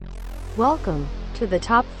Welcome to the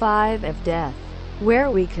top 5 of death,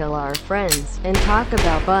 where we kill our friends and talk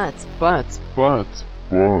about butts.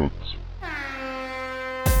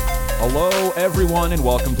 Hello, everyone, and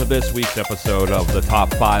welcome to this week's episode of the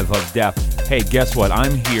Top 5 of Death. Hey, guess what?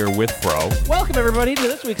 I'm here with Fro. Welcome, everybody, to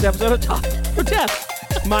this week's episode of Top for Death.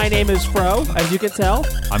 My name is Fro, as you can tell.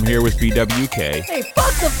 I'm here with BWK. Hey,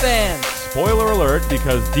 fuck the fans! Spoiler alert,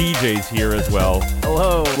 because DJ's here as well.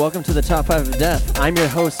 Hello, welcome to the Top 5 of Death. I'm your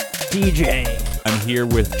host, DJ. I'm here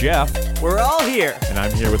with Jeff. We're all here. And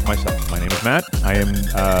I'm here with myself. My name is Matt. I am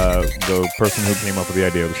the person who came up with the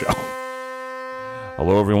idea of the show.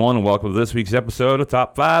 Hello, everyone, and welcome to this week's episode of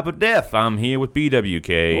Top 5 of Death. I'm here with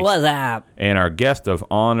BWK. What's up? And our guest of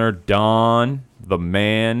honor, Don, the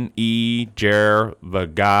man, the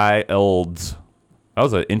guy, Elds. That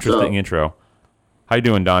was an interesting intro. How you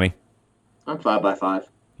doing, Donnie? I'm 5x5.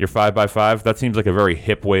 You're 5x5? That seems like a very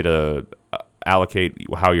hip way to allocate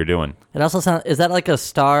how you're doing. It also sounds... Is that like a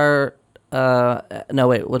star... No,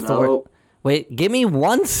 wait. What's the word? Wait, give me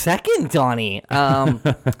 1 second, Donnie.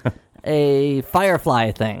 A firefly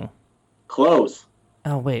thing. Close.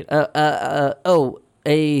 Oh, wait. A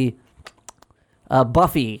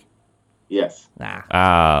Buffy. Yes.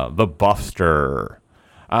 The Buffster.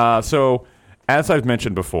 So, as I've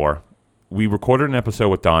mentioned before, we recorded an episode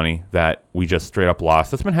with Donnie that we just straight up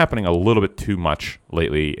lost. That's been happening a little bit too much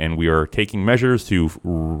lately, and we are taking measures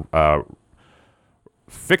to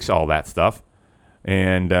fix all that stuff.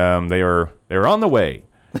 And they are on the way.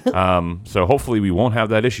 So hopefully we won't have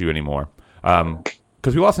that issue anymore.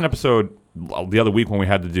 Because we lost an episode the other week when we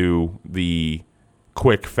had to do the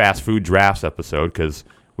quick fast food drafts episode, because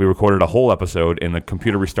we recorded a whole episode and the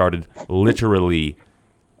computer restarted literally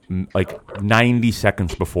like 90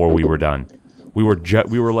 seconds before we were done. We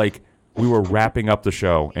were wrapping up the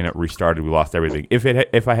show and it restarted. We lost everything.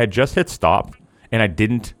 If I had just hit stop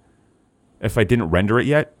and if I didn't render it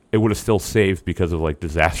yet, it would have still saved because of like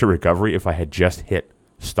disaster recovery. If I had just hit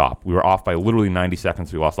stop, we were off by literally 90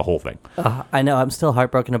 seconds. We lost the whole thing. I know. I'm still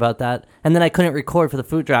heartbroken about that. And then I couldn't record for the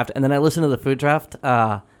food draft. And then I listened to the food draft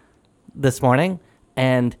this morning,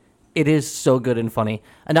 and it is so good and funny.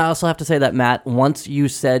 And I also have to say that, Matt, once you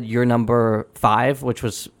said your number 5, which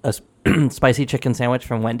was a spicy chicken sandwich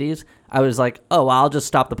from Wendy's, I was like, oh, well, I'll just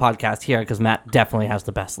stop the podcast here because Matt definitely has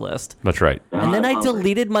the best list. That's right. And then I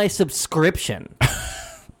deleted my subscription.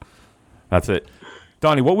 That's it.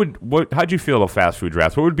 Donnie, how'd you feel about fast food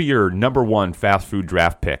drafts? What would be your number 1 fast food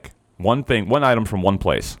draft pick? One item from one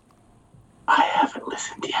place. I haven't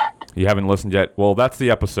listened yet. You haven't listened yet? Well, that's the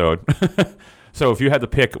episode. So if you had to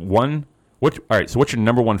pick one, all right, so what's your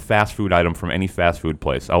number 1 fast food item from any fast food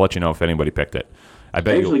place? I'll let you know if anybody picked it. I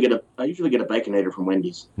usually get a Baconator from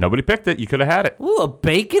Wendy's. Nobody picked it. You could have had it. Ooh, a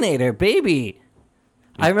Baconator, baby.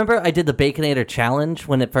 I remember I did the Baconator challenge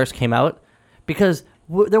when it first came out because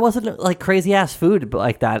there wasn't like crazy ass food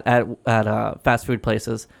like that at fast food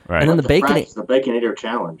places. Right. And then the Baconator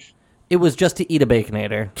challenge. It was just to eat a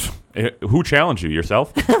Baconator. Who challenged you?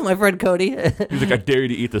 Yourself? My friend Cody. He's like, I dare you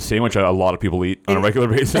to eat the sandwich a lot of people eat on a regular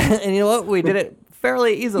basis. And you know what? We did it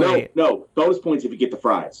fairly easily. No. Bonus points if you get the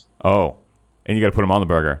fries. Oh. And you got to put them on the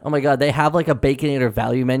burger. Oh my God. They have like a Baconator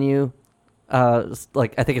value menu.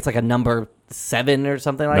 Like I think it's like a number 7 or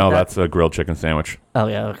something like that. No, that's a grilled chicken sandwich. Oh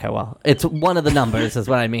yeah, okay, well, it's one of the numbers is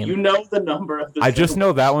what I mean. You know the number of the I just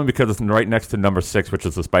know that one because it's right next to number 6, which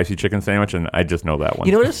is the spicy chicken sandwich, and I just know that one.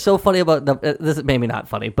 You know what is so funny about this? Is maybe not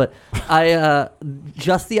funny, but I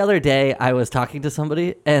just the other day I was talking to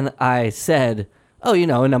somebody and I said, "Oh, you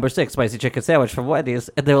know, a number 6 spicy chicken sandwich from Wendy's,"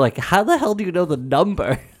 and they were like, "How the hell do you know the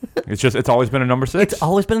number?" It's always been a number 6. It's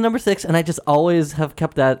always been a number 6, and I just always have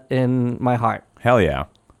kept that in my heart. Hell yeah.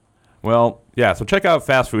 Well, yeah, so check out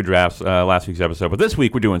Fast Food Drafts, last week's episode. But this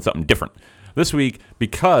week we're doing something different. This week,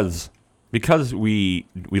 because we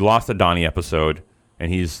lost a Donnie episode,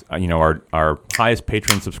 and he's our highest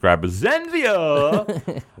patron subscriber,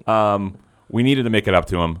 Zenvia, we needed to make it up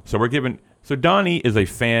to him. So Donnie is a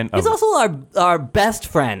fan of... He's also our best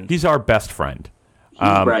friend. He's our best friend. He's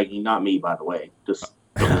bragging, not me, by the way. Just...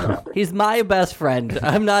 He's my best friend.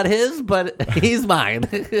 I'm not his, but he's mine.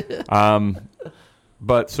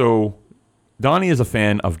 But so Donnie is a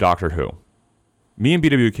fan of Doctor Who. Me and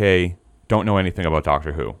BWK don't know anything about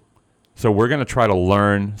Doctor Who. So we're going to try to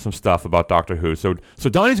learn some stuff about Doctor Who. So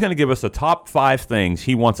Donnie's going to give us the top 5 things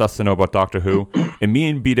he wants us to know about Doctor Who. And me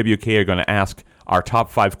and BWK are going to ask our top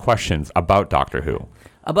 5 questions about Doctor Who.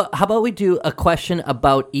 How about we do a question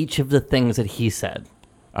about each of the things that he said?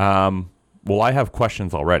 Well, I have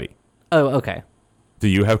questions already. Oh, okay. Do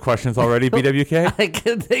you have questions already, BWK? I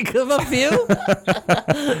can think of a few.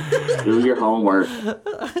 Do your homework.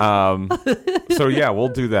 So yeah, we'll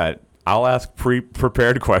do that. I'll ask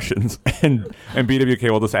prepared questions, and BWK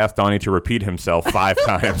will just ask Donnie to repeat himself 5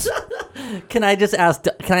 times. Can I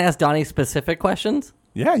ask Donnie specific questions?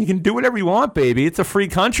 Yeah, you can do whatever you want, baby. It's a free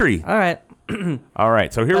country. All right. All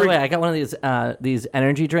right, so here By we the way, I got one of these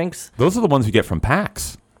energy drinks. Those are the ones you get from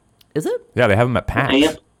PAX. Is it? Yeah, they have them at PAX.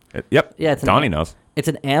 Amp? Yep. Yeah, it's an Donnie amp. knows. It's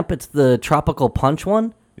an amp. It's the tropical punch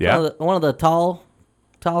one. Yeah. One of the tall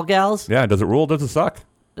gals. Yeah, does it rule? Does it suck?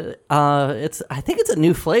 I think it's a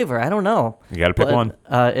new flavor. I don't know. You got to pick But, one.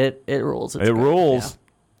 It rules. It's It great, rules. yeah.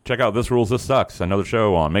 Check out This Rules, This Sucks, another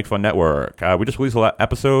show on Make Fun Network. We just released an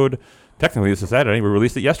episode. Technically, this is Saturday. We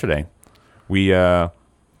released it yesterday. We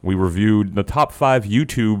reviewed the top 5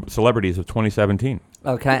 YouTube celebrities of 2017.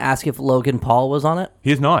 Oh, can I ask if Logan Paul was on it?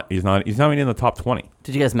 He's not. He's not even in the top 20.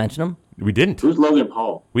 Did you guys mention him? We didn't. Who's Logan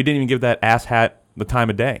Paul? We didn't even give that asshat the time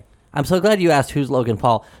of day. I'm so glad you asked who's Logan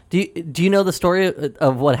Paul. Do you know the story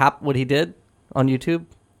of what he did on YouTube,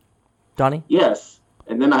 Donnie? Yes.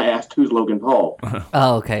 And then I asked who's Logan Paul.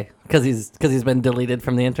 Oh, okay. Because he's been deleted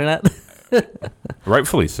from the internet.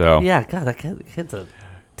 Rightfully so. Yeah, God, that kid's a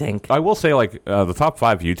dink. I will say, like, the top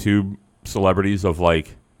 5 YouTube celebrities of,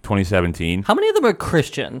 like, 2017. How many of them are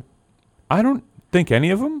Christian? I don't think any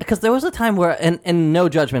of them. Because there was a time where, and no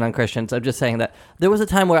judgment on Christians, I'm just saying that there was a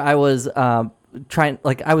time where I was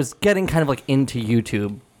I was getting kind of like into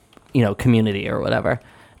YouTube, community or whatever,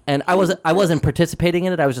 and I wasn't participating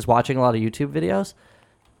in it. I was just watching a lot of YouTube videos,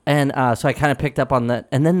 and so I kind of picked up on that.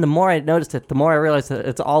 And then the more I noticed it, the more I realized that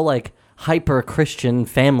it's all like hyper Christian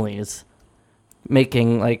families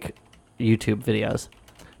making like YouTube videos.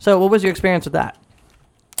 So, what was your experience with that?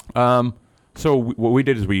 So what we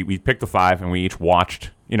did is we picked the 5 and we each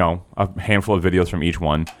watched, a handful of videos from each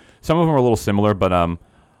one. Some of them are a little similar, but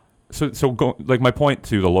my point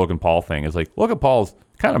to the Logan Paul thing is, like, Logan Paul's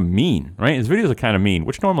kind of mean, right? His videos are kind of mean,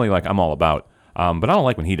 which normally, like, I'm all about. But I don't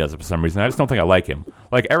like when he does it for some reason. I just don't think I like him.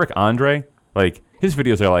 Like Eric Andre, like, his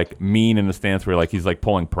videos are, like, mean in the stance where, like, he's, like,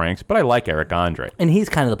 pulling pranks. But I like Eric Andre. And he's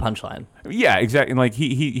kind of the punchline. Yeah, exactly. And, like,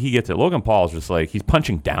 he gets it. Logan Paul's just, like, he's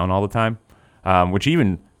punching down all the time, which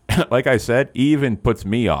even, like I said, even puts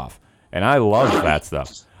me off. And I love that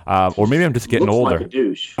stuff. Or maybe I'm just getting Looks older. like a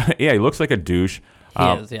douche. Yeah, he looks like a douche. He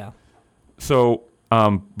is, yeah. So,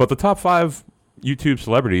 but the top 5 YouTube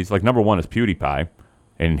celebrities, like, number 1 is PewDiePie.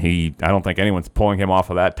 And I don't think anyone's pulling him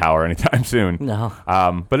off of that tower anytime soon. No.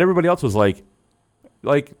 But everybody else was like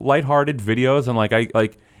lighthearted videos,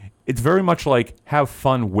 and it's very much like have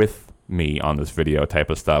fun with me on this video type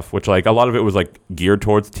of stuff, which, like, a lot of it was like geared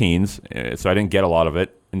towards teens, so I didn't get a lot of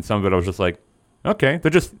it. And some of it I was just like, okay,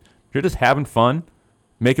 they're just having fun,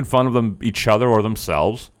 making fun of each other or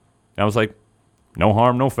themselves. And I was like, no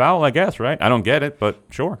harm, no foul, I guess, right? I don't get it, but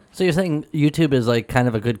sure. So you're saying YouTube is like kind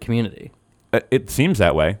of a good community? It seems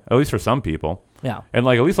that way, at least for some people. Yeah. And,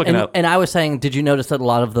 like, at least looking at... And I was saying, did you notice that a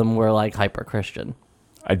lot of them were like hyper Christian?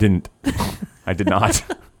 I didn't. I did not.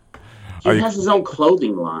 He has his own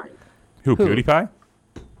clothing line. Who, PewDiePie?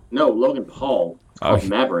 No, Logan Paul. It's called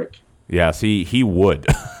Maverick. Yeah, see, he would.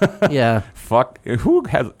 Yeah. Fuck. Who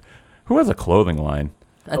has a clothing line?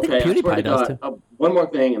 I think I swear PewDiePie to does God, too. one more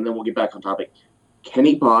thing, and then we'll get back on topic.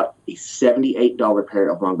 Kenny bought a $78 pair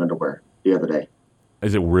of long underwear the other day.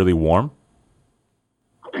 Is it really warm?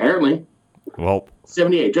 Apparently. Well,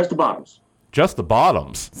 78, just the bottoms. just the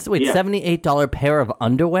bottoms. So wait, Yeah. $78 pair of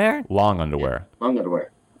underwear? Long underwear. Long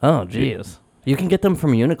underwear. Oh, jeez. You can get them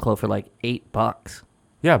from Uniqlo for like $8.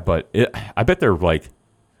 Yeah, but I bet they're like,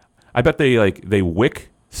 they wick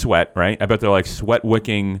sweat, right? I bet they're like sweat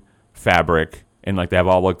wicking fabric, and like they have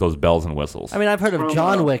all like those bells and whistles. I mean, I've heard of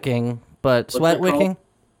John wicking, but sweat that called?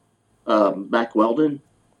 wicking? Mac Weldon.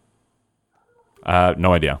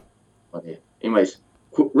 No idea. Okay. Anyways,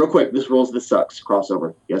 real quick, this rules, this sucks.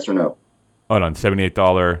 Crossover. Yes or no? Hold on,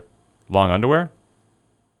 $78 long underwear?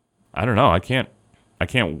 I don't know. I can't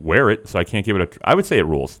wear it, so I can't give it I would say it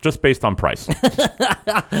rules, just based on price.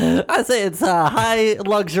 I say it's a high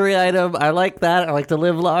luxury item. I like that. I like to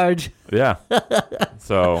live large. Yeah.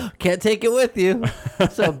 So, Can't take it with you.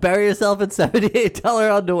 So bury yourself in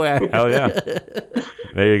 $78 underwear. hell yeah.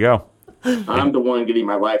 There you go. I'm the one getting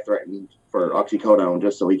my life threatened for oxycodone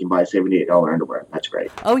just so he can buy $78 underwear. That's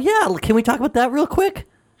great. Oh, yeah. Can we talk about that real quick?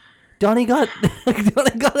 Donnie got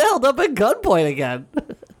held up at gunpoint again.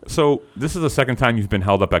 So, this is the second time you've been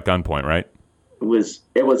held up at gunpoint, right?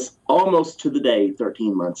 It was almost to the day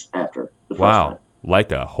 13 months after the first Wow. time.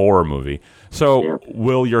 Like a horror movie. So, Yeah.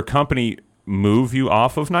 will your company move you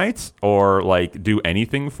off of nights or like do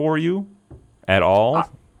anything for you at all?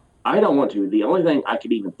 I don't want to. The only thing I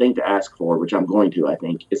could even think to ask for, which I'm going to, I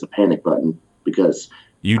think, is a panic button because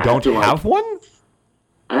You I don't have to, have one?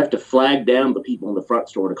 I have to flag down the people in the front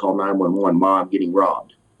store to call 911. Mom, I'm getting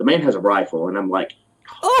robbed. The man has a rifle, and I'm like,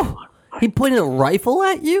 Oh, he pointed a rifle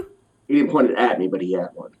at you? he didn't point it at me, but he had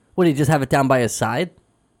one. What, did he just have it down by his side?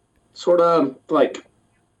 Sort of like,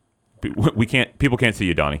 People can't see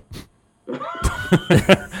you, Donnie.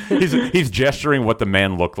 he's gesturing what the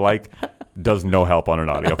man looked like. Does no help on an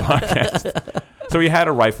audio podcast. So he had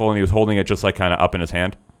a rifle and he was holding it just like kind of up in his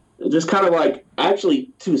hand. just kind of like,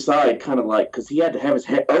 actually to the side, kind of like, because he had to have his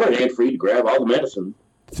other hand free to grab all the medicine.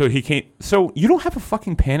 So he can't. So you don't have a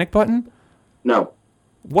fucking panic button? No.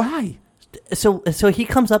 Why? So he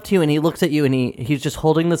comes up to you and he looks at you and he's just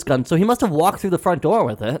holding this gun. So he must have walked through the front door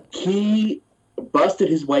with it. He busted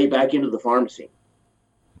his way back into the pharmacy.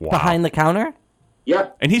 Wow. Behind the counter?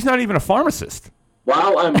 Yep. And he's not even a pharmacist.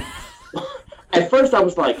 While I'm... At first I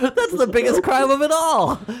was like... That's the biggest crime of it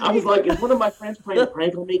all. I was like, is one of my friends playing a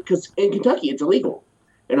prank on me? Because in Kentucky, it's illegal.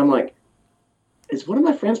 And I'm like, is one of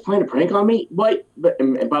my friends playing a prank on me?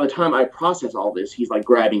 And by the time I process all this, he's like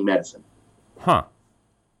grabbing medicine. Huh.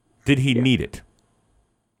 Did he need it?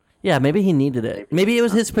 Yeah, maybe he needed it. Maybe it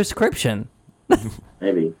was his prescription.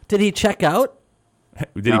 Maybe. Did he check out?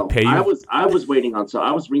 Did he pay you? I was waiting on, so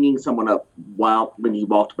I was ringing someone up when he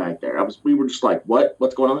walked back there. We were just like,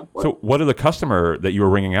 what's going on? What? So what did the customer that you were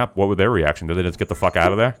ringing up, what was their reaction? Did they just get the fuck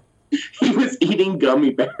out of there? He was eating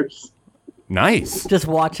gummy bears. Nice. Just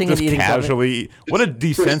watching Just and eating casually. What a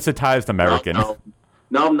desensitized American.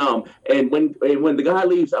 Nom. And when the guy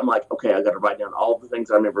leaves, I'm like, okay, I got to write down all the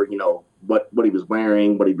things I remember. What he was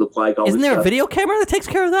wearing, what he looked like. Isn't there a video camera that takes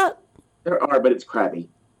care of that? There are, but it's crappy.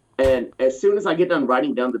 And as soon as I get done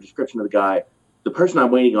writing down the description of the guy, the person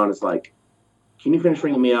I'm waiting on is like, can you finish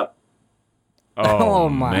ringing me up? Oh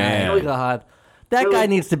my man. God. That guy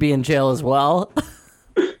needs to be in jail as well.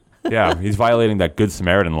 Yeah, he's violating that Good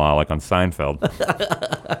Samaritan law like on Seinfeld.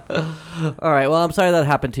 All right, well, I'm sorry that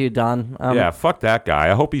happened to you, Don. Yeah, fuck that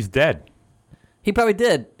guy. I hope he's dead. He probably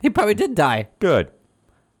did. He probably did die. Good.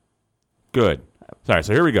 Sorry,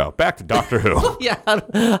 so here we go. Back to Doctor Who. Yeah, how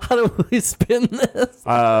do we spin this?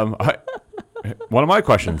 One of my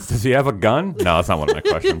questions, does he have a gun? No, that's not one of my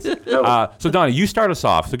questions. So, Donnie, you start us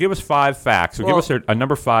off. So give us 5 facts. So give us a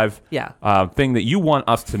number 5 thing that you want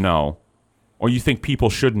us to know or you think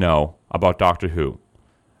people should know about Doctor Who.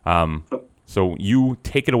 So you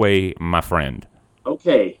take it away, my friend.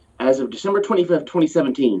 Okay. As of December 25th,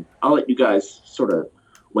 2017, I'll let you guys sort of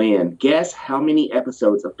weigh in. Guess how many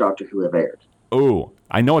episodes of Doctor Who have aired? Oh,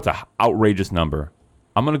 I know it's an outrageous number.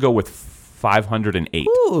 I'm going to go with 508.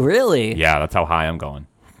 Ooh, really? Yeah, that's how high I'm going.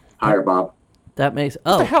 Higher, Bob. That makes...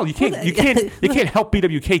 What the hell? You can't help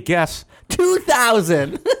BWK guess.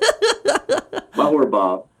 2,000. Lower,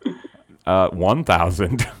 Bob.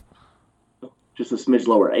 1,000. Just a smidge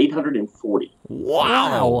lower. 840.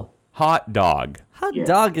 Wow. Hot dog. Hot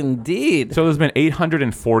dog indeed. So there's been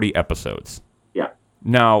 840 episodes. Yeah.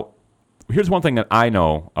 Now, here's one thing that I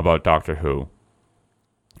know about Doctor Who.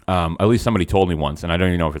 At least somebody told me once, and I don't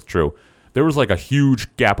even know if it's true. There was like a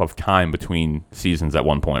huge gap of time between seasons at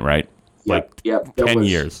one point, right? Yep. 10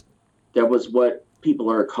 years. That was what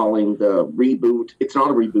people are calling the reboot. It's not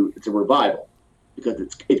a reboot. It's a revival because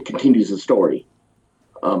it continues the story.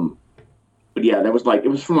 But yeah, it was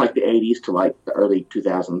from like the 80s to like the early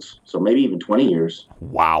 2000s. So maybe even 20 years.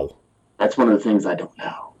 Wow. That's one of the things I don't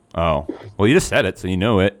know. Oh. Well, you just said it, so you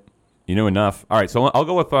know it. You know enough. All right, so I'll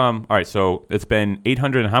go with, all right, so it's been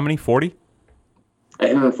 800 and how many? 40?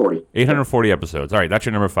 840. 840 episodes. All right, that's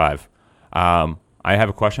your number 5. I have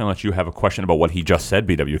a question unless you have a question about what he just said,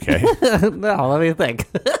 BWK. No, let me think.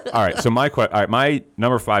 All right, so my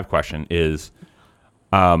number 5 question is,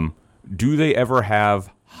 do they ever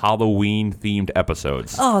have Halloween-themed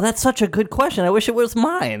episodes? Oh, that's such a good question. I wish it was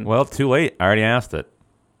mine. Well, too late. I already asked it.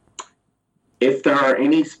 If there are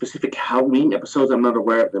any specific Halloween episodes, I'm not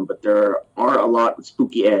aware of them, but there are a lot of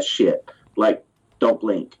spooky-ass shit, like Don't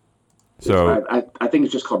Blink. So I think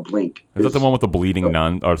it's just called Blink. Is that the one with the bleeding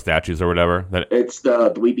nun or statues or whatever? It's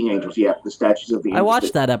the Weeping Angels, yeah, the statues of the angels. I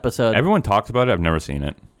watched that episode. Everyone talks about it. I've never seen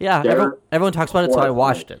it. Yeah, everyone talks about it, so I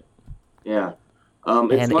watched it. Yeah.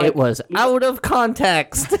 And it was out of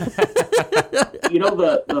context. You know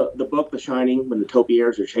the book, The Shining, when the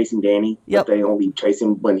topiaries are chasing Danny? Yep. But they only chase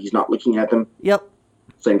him when he's not looking at them? Yep.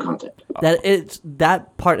 Same concept.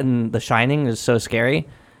 That part in The Shining is so scary.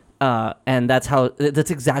 And that's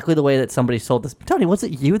exactly the way that somebody sold this. Tony, was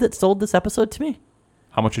it you that sold this episode to me?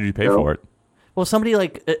 How much did you pay for it? Well, somebody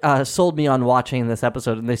sold me on watching this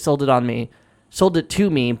episode, and they sold it to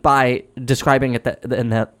me by describing it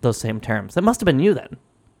in those same terms. That must have been you then.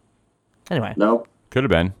 Anyway. No. Could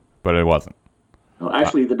have been, but it wasn't. No,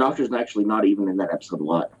 actually, the Doctor's actually not even in that episode a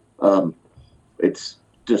lot. It's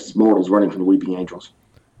just mortals running from the weeping angels.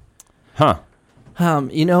 Huh.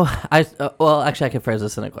 Well, actually, I could phrase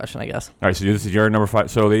this in a question, I guess. All right, so this is your number 5.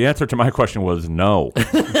 So the answer to my question was no.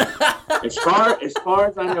 As far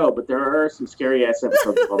as I know, but there are some scary ass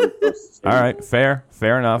episodes of Holy Ghosts. All right, fair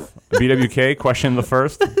enough. BWK, question the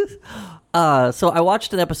first. So I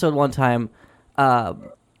watched an episode one time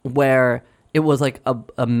where it was like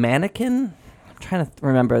a mannequin. I'm trying to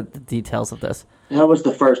remember the details of this. That was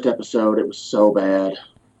the first episode. It was so bad.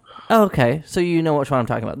 Oh, okay, so you know which one I'm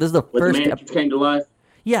talking about. This is the When first. the mannequins came to life.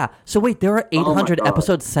 Yeah. So wait, there are 800 God.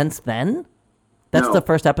 episodes since then. That's No. the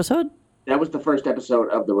first episode. That was the first episode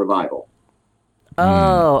of the revival.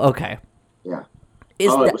 Oh, okay. Yeah.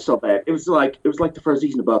 Is It was so bad. It was like the first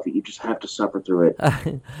season of Buffy. You just have to suffer through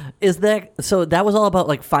it. Is that so? That was all about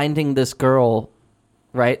like finding this girl,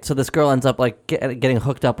 right? So this girl ends up like getting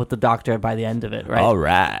hooked up with the doctor by the end of it, right? All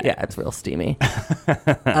right. Yeah, it's real steamy.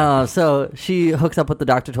 So she hooks up with the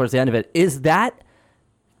doctor towards the end of it. Is that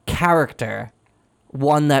character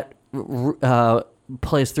one that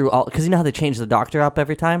plays through all? Because you know how they change the doctor up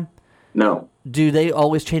every time. No. Do they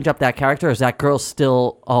always change up that character, or is that girl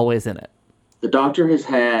still always in it? The Doctor has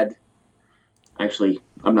had... Actually,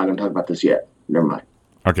 I'm not going to talk about this yet. Never mind.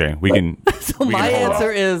 Okay, we can. So we my can hold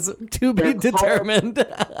answer off. is to be They're determined.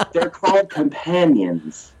 They're called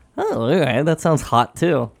companions. Oh, all right. That sounds hot,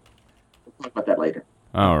 too. We'll talk about that later.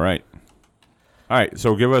 All right. All right,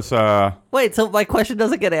 so give us. Wait, so my question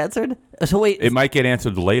doesn't get answered? So wait. It might get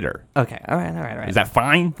answered later. Okay, all right. Is that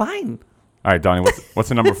fine? Fine. All right, Donnie, what's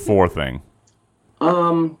the number 4 thing?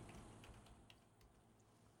 The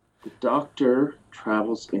Doctor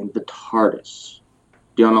travels in the TARDIS.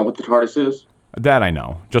 Do y'all know what the TARDIS is? That I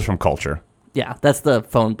know, just from culture. Yeah, that's the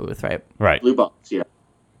phone booth, right? Right. Blue box, yeah.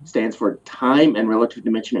 Stands for time and relative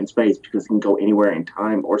dimension in space because it can go anywhere in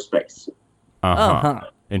time or space. Uh-huh.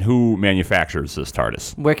 And who manufactures this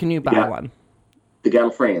TARDIS? Where can you buy Yeah. one? The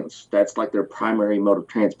Gallifreyans, that's like their primary mode of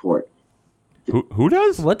transport. Who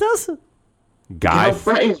does? What does?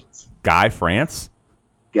 Gallifreyans. Guy France?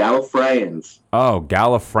 Gallifreyans. Oh,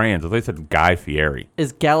 Gallifreyans. I thought you said Guy Fieri.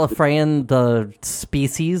 Is Gallifreyan the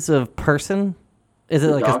species of person? Is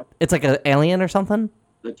it like Doc- it's like an alien or something?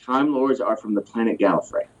 The Time Lords are from the planet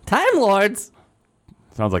Gallifrey. Time Lords.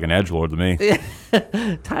 Sounds like an edgelord to me.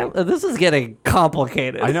 Time. This is getting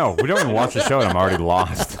complicated. I know. We don't even watch the show and I'm already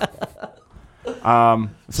lost. So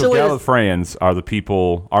So it is- Gallifreyans are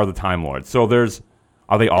the Time Lords. So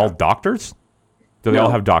are they all doctors? Do they No.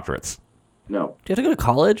 all have doctorates? No. Do you have to go to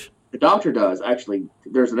college? The Doctor does, actually.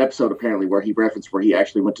 There's an episode, apparently, where he referenced where he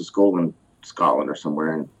actually went to school in Scotland or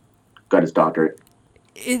somewhere and got his doctorate.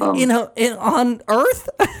 On Earth?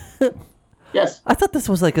 Yes, I thought this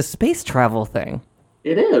was like a space travel thing.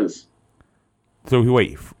 it is. So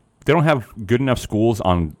wait, they don't have good enough schools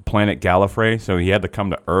on planet Gallifrey, so he had to come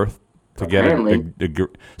to Earth to get Apparently.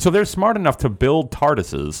 So they're smart enough to build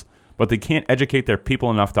TARDISes, but they can't educate their people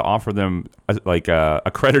enough to offer them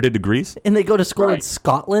accredited degrees. And they go to school in Right.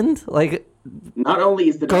 Scotland? Like, Not only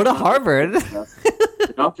is the go to Doctor- Harvard.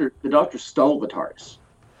 the Doctor stole the TARDIS.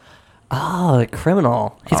 Oh, a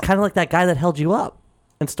criminal. He's kind of like that guy that held you up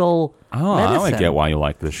and stole Oh, medicine. I only get why you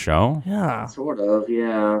like this show. Yeah. Sort of,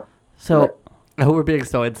 yeah. So, we're being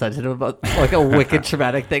so insensitive about like a wicked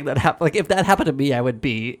traumatic thing that happened. Like, if that happened to me, I would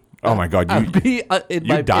be. Oh my God, I'd be in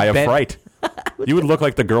my you die of bed. fright. You would look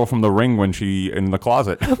like the girl from The Ring when she in the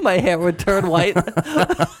closet. My hair would turn white.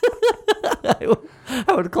 I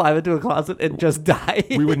would climb into a closet and just die.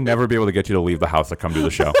 We would never be able to get you to leave the house to come do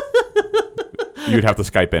the show. You'd have to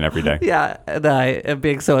Skype in every day. Yeah, and I am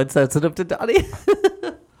being so insensitive to Donnie.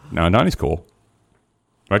 No, Donnie's cool.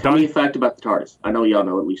 Right, Tell me a Donnie? fact about the TARDIS. I know y'all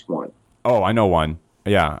know at least one. Oh, I know one.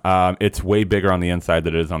 Yeah, it's way bigger on the inside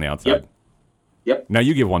than it is on the outside. Yep. Now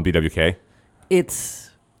you give one, BWK. It's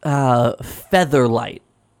feather light.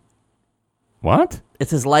 What?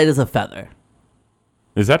 It's as light as a feather.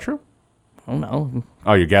 Is that true? I don't know.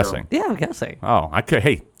 Oh, you're guessing. Yeah, I'm guessing. Oh, I could.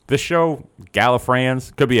 Hey, this show,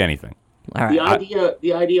 Gallifreyans, could be anything. All right.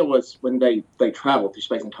 The idea was when they travel through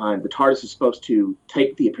space and time, the TARDIS is supposed to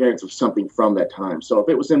take the appearance of something from that time. So if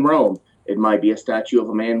it was in Rome, it might be a statue of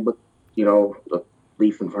a man with, a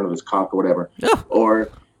leaf in front of his cock or whatever. Yeah. Or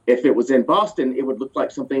if it was in Boston, it would look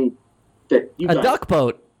like something that you A guys... duck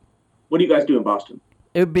boat. What do you guys do in Boston?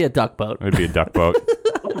 It would be a duck boat. It'd be a duck boat.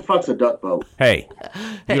 What the fuck's a duck boat? Hey,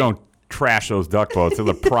 you don't trash those duck boats. They're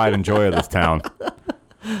the pride and joy of this town.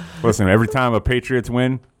 Listen, every time a Patriots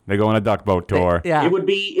win, they go on a duck boat tour. Yeah. It would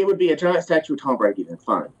be a giant statue of Tom Brady then,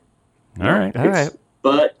 fine. All right. All right.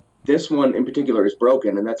 But this one in particular is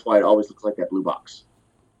broken, and that's why it always looks like that blue box.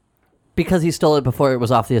 Because he stole it before it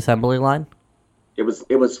was off the assembly line? It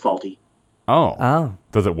was faulty. Oh. Oh.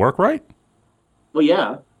 Does it work right? Well,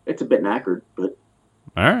 yeah, it's a bit knackered, but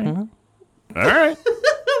All right. All right.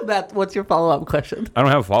 Matt, what's your follow-up question? I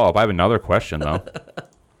don't have a follow-up. I have another question, though.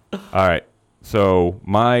 All right. So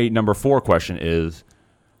my number 4 question is,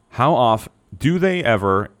 how often do they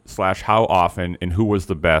ever / how often and who was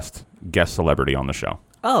the best guest celebrity on the show?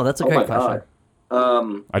 Oh, that's a great question.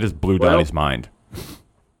 I just blew Well- Donnie's mind.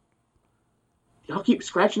 y'all keep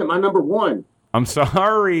scratching at my number 1. I'm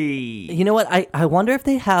sorry. You know what? I wonder if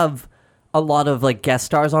they have a lot of like guest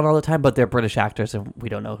stars on all the time, but they're British actors and we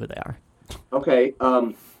don't know who they are. Okay,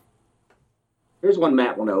 here's one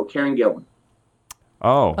Matt will know. Karen Gillan.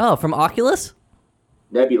 Oh, Oh, from Oculus?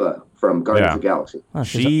 Nebula from Guardians Yeah. of the Galaxy. Oh,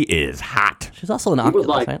 she is hot. she's also an She was Oculus,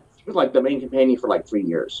 like right? she was like the main companion for like 3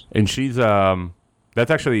 years. And she's that's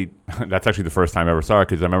actually the first time I ever saw her,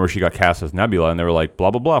 because I remember she got cast as Nebula and they were like blah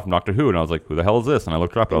blah blah from Doctor Who, and I was like, who the hell is this? And I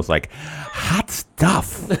looked her up and I was like, hot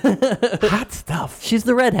stuff. Hot stuff. She's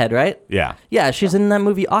the redhead, right? Yeah. Yeah, she's in that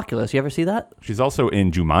movie Oculus. You ever see that? She's also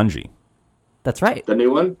in Jumanji. That's right. The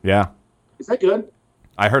new one, Yeah. is that good?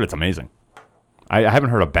 I heard it's amazing. I haven't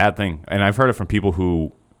heard a bad thing, and I've heard it from people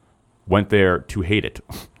who went there to hate it.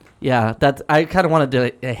 Yeah, that's. I kind of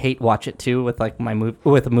wanted to hate watch it too with like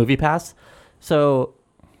with a Movie Pass. So,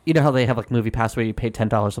 you know how they have like Movie Pass where you pay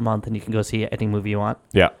 $10 a month and you can go see any movie you want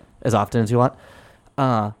Yeah. as often as you want.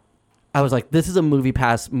 I was like, this is a Movie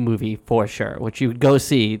Pass movie for sure, which you would go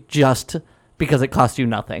see just because it cost you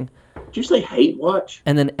nothing. Did you say hate watch?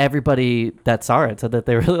 And then everybody that saw it said that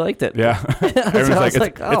they really liked it. Yeah. Everyone's I like, was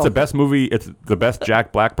like, it's oh. the best movie. It's the best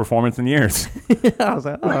Jack Black performance in years. I was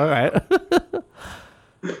like, oh, all right.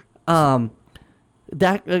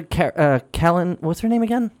 Kellen, what's her name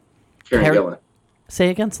again? Karen Karen- Gillan. Say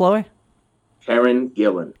again, slower. Karen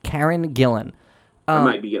Gillan. Karen Gillan. I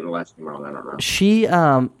might be getting the last name wrong. I don't know. She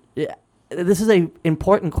this is a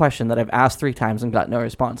important question that I've asked 3 times and got no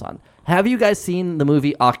response on. Have you guys seen the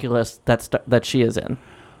movie Oculus that she is in?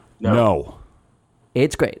 No.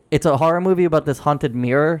 It's great. It's a horror movie about this haunted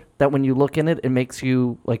mirror that when you look in it, it makes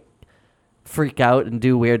you like freak out and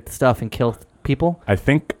do weird stuff and kill people. I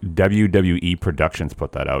think WWE Productions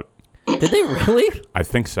put that out. Did they really? I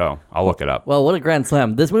think so. I'll look it up. Well, what a grand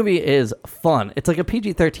slam. This movie is fun. It's like a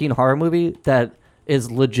PG-13 horror movie that is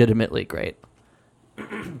legitimately great.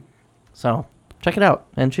 So, check it out.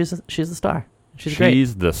 And she's the star. She's great.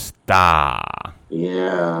 She's the star.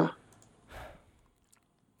 Yeah.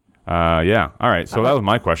 Yeah. All right. So that was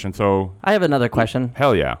my question. So, I have another question.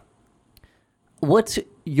 hell yeah. What's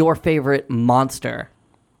your favorite monster?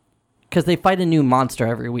 Because they fight a new monster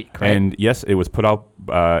every week, right? And yes, it was put out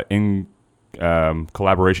in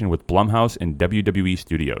collaboration with Blumhouse and WWE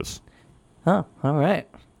Studios. Oh, all right.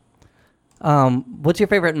 What's your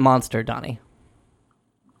favorite monster, Donnie?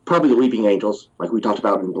 Probably the Weeping Angels, like we talked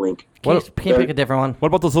about in Blink. Can you pick a different one? What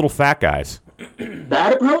about those little fat guys? The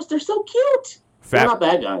Adipros, they're so cute. They're Fat. not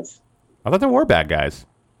bad guys. I thought they were bad guys.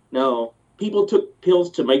 No. People took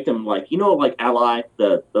pills to make them like, like Ally,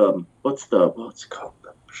 what's it called?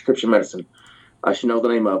 The prescription medicine. I should know the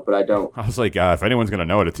name of, but I don't. I was like, if anyone's gonna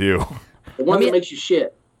know it, it's you. The one me- that makes you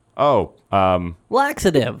shit. Oh.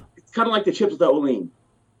 Laxative. It's kind of like the chips with Olean.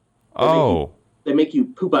 Oh. They make you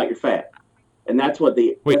poop out your fat. And that's what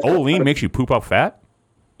they... Wait, that's what- Olean makes you poop out fat?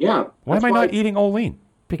 Yeah. Why am that's I not eating Olean?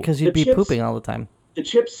 Because you'd be chips- pooping all the time. The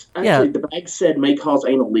chips, actually, Yeah. the bag said may cause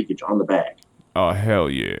anal leakage on the bag. Oh, hell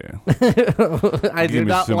yeah. I do Give me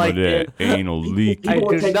not some like of that anal leak. I People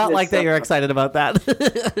were do taking not this like that stuff- you're excited about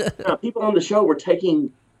that. Now, people on the show were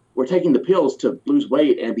taking the pills to lose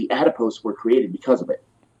weight, and the adipose were created because of it.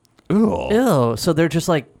 Ew. Ew, so they're just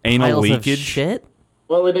like Anal piles leakage? of shit?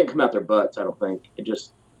 Well, it didn't come out their butts, I don't think. It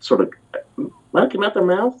just sort of might have come out their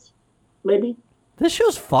mouths, maybe. This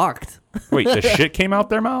show's fucked. Wait, the shit came out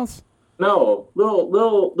their mouths? No,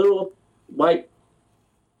 little white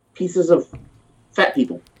pieces of fat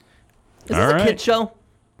people. Is this All a right. kid show?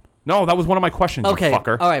 No, that was one of my questions, Okay. you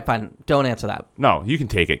fucker. All right, fine. Don't answer that. No, you can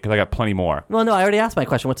take it, because I got plenty more. Well, no, I already asked my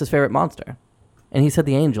question. What's his favorite monster? And he said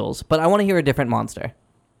the angels. But I want to hear a different monster.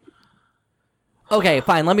 Okay,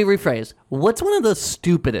 fine. Let me rephrase. What's one of the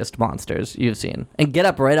stupidest monsters you've seen? And get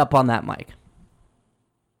up right up on that mic.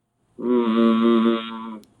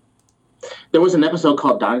 There was an episode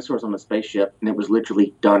called Dinosaurs on a Spaceship, and it was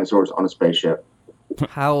literally dinosaurs on a spaceship.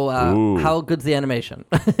 Ooh. How good's the animation?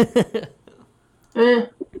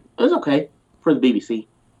 It was okay for the BBC.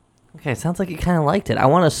 Okay, sounds like you kind of liked it. I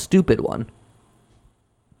want a stupid one.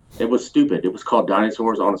 It was stupid. It was called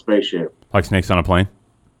Dinosaurs on a Spaceship. Like snakes on a plane?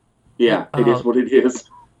 Yeah, it is what it is.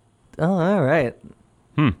 Oh, all right.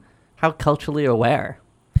 How culturally aware.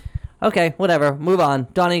 Okay, whatever. Move on.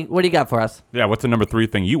 Donnie, what do you got for us? Yeah, what's the number 3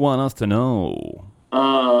 thing you want us to know?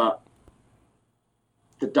 The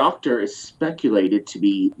Doctor is speculated to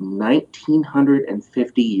be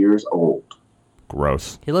 1950 years old.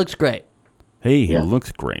 Gross. He looks great. Hey, he Yeah.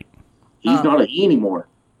 looks great. He's not a he anymore.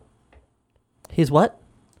 He's what?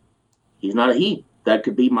 He's not a he. That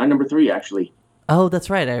could be my number 3, actually. Oh, that's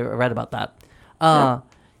right. I read about that.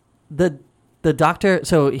 The Doctor.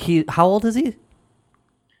 So how old is he?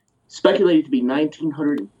 Speculated to be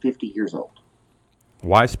 1950 years old.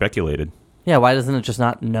 Why speculated? Yeah. Why doesn't it just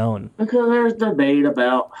not known? Because there's debate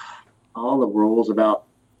about all the rules about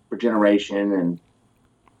regeneration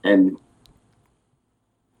and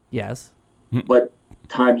Yes. what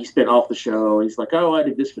time he spent off the show. He's like, oh, I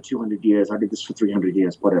did this for 200 years. I did this for 300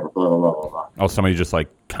 years. Whatever. Blah blah blah blah blah. Oh, somebody just like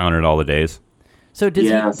counted all the days. So does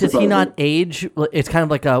Yeah, he not supposedly. age? It's kind of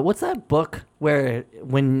like what's that book where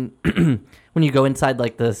when when you go inside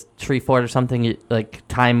like the tree fort or something, like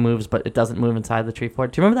time moves, but it doesn't move inside the tree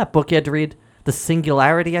fort. Do you remember that book you had to read? The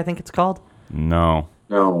Singularity, I think it's called. No.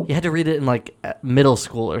 No. You had to read it in like middle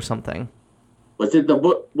school or something. Was it the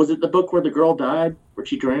book? Was it the book where the girl died, where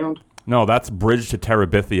she drowned? No, that's Bridge to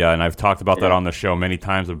Terabithia, and I've talked about that Yeah. on the show many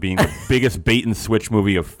times of being the biggest bait and switch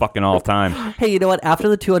movie of fucking all time. Hey, you know what? After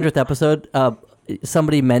the 200th episode,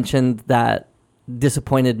 somebody mentioned that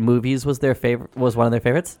Disappointed Movies was one of their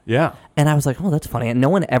favorites. Yeah. And I was like, oh, that's funny. And no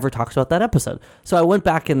one ever talks about that episode. So I went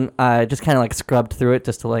back and just kind of like scrubbed through it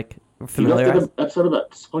just to like You know, familiarize. the episode about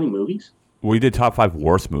disappointing movies. We did top 5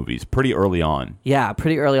 worst movies pretty early on. Yeah,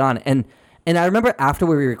 pretty early on. And I remember after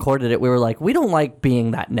we recorded it, we were like, we don't like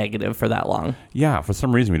being that negative for that long. Yeah, for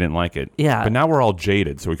some reason we didn't like it. Yeah. But now we're all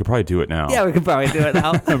jaded, so we could probably do it now. Yeah, we could probably do it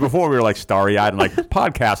now. Before we were like starry-eyed and like,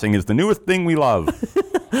 podcasting is the newest thing we love.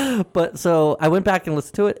 But so I went back and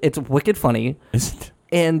listened to it. It's wicked funny. Is it?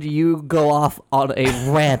 And you go off on a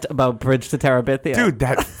rant about Bridge to Terabithia. Dude,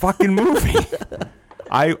 that fucking movie.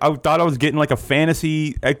 I thought I was getting like a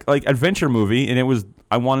fantasy like adventure movie, and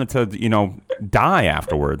I wanted to, die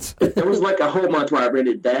afterwards. There was like a whole month where I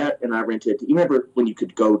rented that, and I rented. You remember when you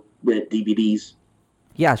could go rent DVDs?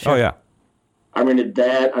 Yeah, sure. Oh yeah. I rented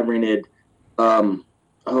that. I rented.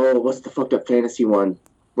 What's the fucked up fantasy one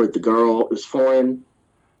where the girl is foreign?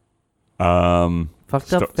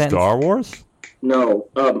 Fucked up fantasy. Star Wars? No.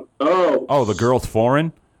 Oh, the girl's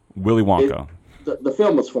foreign? Willy Wonka. The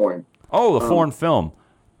film was foreign. Oh, the foreign film.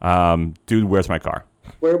 Dude, where's my car?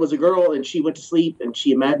 Where it was a girl and she went to sleep and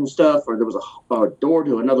she imagined stuff, or there was a door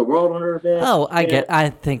to another world under her bed. Oh, I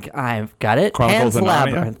think I've got it. Chronicles Pan's of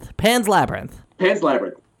Narnia? Labyrinth. Pan's Labyrinth. Pan's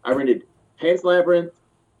Labyrinth. I rented Pan's Labyrinth,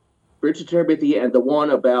 Bridge to Terabithia, and the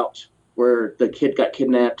one about where the kid got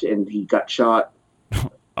kidnapped and he got shot.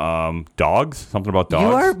 Dogs? Something about dogs?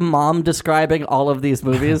 You are mom describing all of these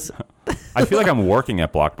movies. I feel like I'm working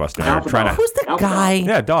at Blockbuster. Alpha Trying Dog. to... Who's the Alpha guy?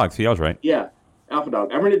 Yeah, dogs. See, I was right. Yeah, Alpha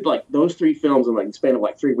Dog. I rented like those 3 films in like the span of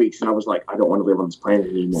like 3 weeks, and I was like, I don't want to live on this planet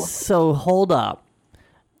anymore. So hold up.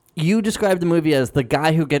 You described the movie as the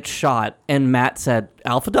guy who gets shot, and Matt said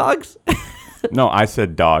alpha dogs? No, I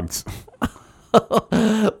said dogs.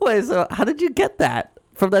 Wait, so how did you get that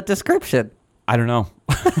from that description? I don't know.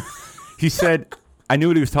 He said, I knew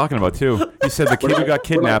what he was talking about too. He said the kid who got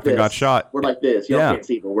kidnapped and got shot. We're like this. Y'all Yeah. can't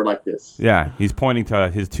see, but we're like this. Yeah, he's pointing to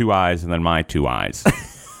his 2 eyes and then my 2 eyes.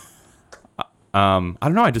 I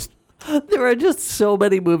don't know. There are just so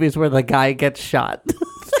many movies where the guy gets shot.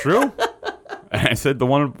 It's true. I said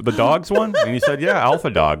the dogs one, and he said, yeah,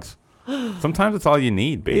 alpha dogs. Sometimes it's all you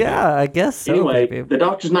need, baby. Yeah, I guess so, Anyway, baby. the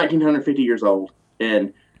Doctor's 1950 years old,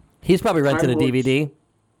 and He's probably rented a Time Lords. DVD.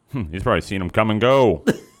 He's probably seen him come and go.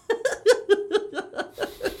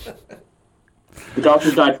 the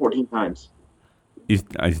Doctor's died 14 times. He's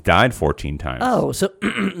died 14 times. Oh, so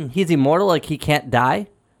he's immortal, like he can't die?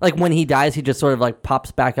 Like when he dies, he just sort of like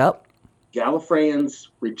pops back up? Gallifreyans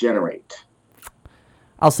regenerate.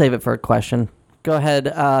 I'll save it for a question. Go ahead,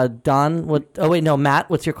 Don. Matt,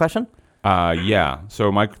 what's your question? Yeah.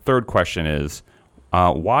 So my third question is,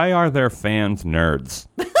 why are there fans nerds?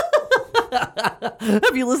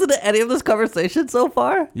 Have you listened to any of this conversation so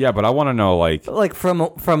far? Yeah, but I want to know, Like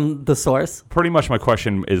from the source? pretty much my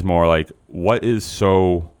question is more like, what is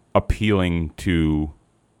so appealing to,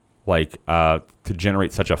 to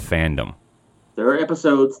generate such a fandom? There are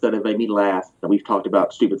episodes that have made me laugh, that we've talked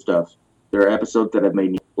about stupid stuff. There are episodes that have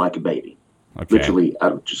made me like a baby. Okay. Literally, I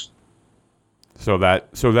would just... So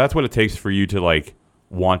that's what it takes for you to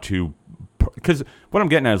want to, because what I'm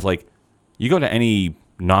getting at is you go to any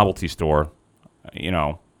novelty store,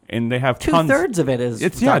 and they have tons. 2/3 of it is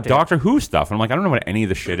It's Doctor Who stuff. And I'm like, I don't know what any of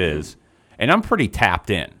the shit is, and I'm pretty tapped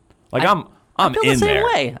in. I'm I'm I feel in the same there.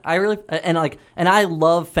 way. I really and I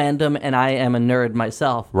love fandom, and I am a nerd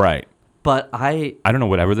myself. Right. But I I don't know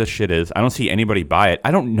whatever this shit is. I don't see anybody buy it.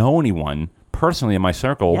 I don't know anyone personally in my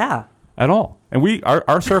circle. Yeah. At all. And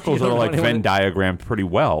our circles You are don't know like anyone? Venn diagrammed pretty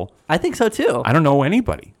well. I think so too. I don't know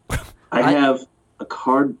anybody. I have a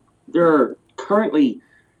card. There are currently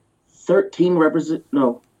 4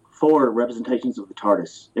 representations of the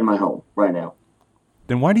TARDIS in my home right now.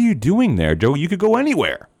 Then what are you doing there, Joe? You could go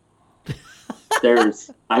anywhere.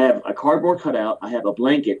 I have a cardboard cutout, I have a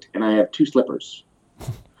blanket, and I have 2 slippers.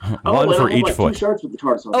 One and for I have, each like, foot. 2 shirts with the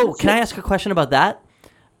TARDIS on. Oh, That's can I it. ask a question about that?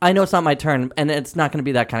 I know it's not my turn, and it's not going to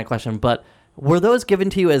be that kind of question, but were those given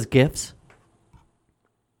to you as gifts?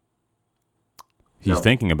 He's No.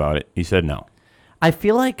 thinking about it. He said no. I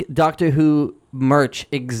feel like Doctor Who merch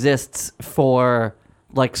exists for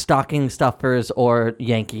like stocking stuffers or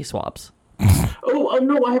Yankee swaps. Oh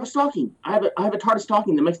no! I have a stocking. I have a TARDIS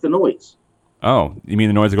stocking that makes the noise. Oh, you mean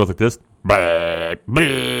the noise that goes like this? Back,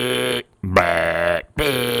 back, back,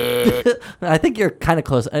 back. I think you're kind of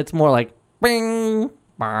close. It's more like bing,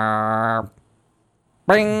 barp,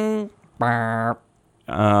 bing, barp.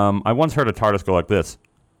 I once heard a TARDIS go like this.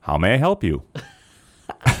 How may I help you?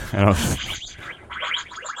 I don't, Is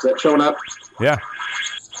that showing up? yeah.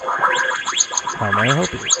 How may I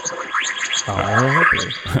help you? How may I help you?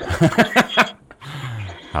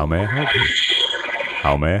 How may I help you?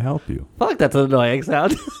 How may I help you? Fuck, that's an annoying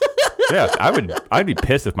sound. Yeah, I'd be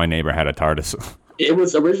pissed if my neighbor had a TARDIS. It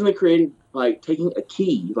was originally created by taking a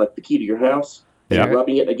key, like the key to your house, Yeah. and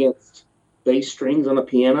rubbing it against bass strings on a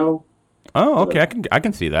piano. Oh, okay. I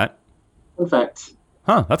can see that. In fact,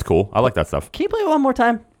 Huh, that's cool. I like that stuff. Can you play it one more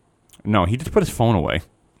time? No, he just put his phone away.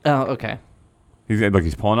 Oh, okay.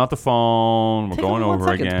 He's pulling out the phone. We're Take going one over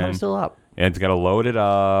second. It's again. probably still up. Yeah, it's got to load it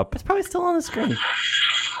up. It's probably still on the screen.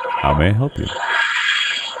 How may I help you?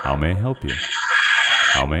 How may I help you?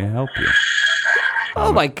 How may I help you?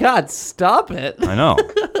 Oh my God! Stop it. I know.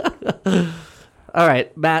 All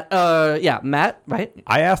right, Matt. Yeah, Matt. Right?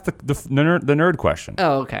 I asked the nerd question.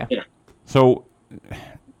 Oh, okay. So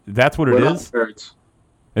that's what it we're not is. nerds.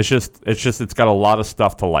 It's got a lot of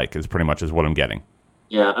stuff to like. Is pretty much is what I'm getting.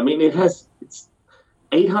 Yeah, I mean, it's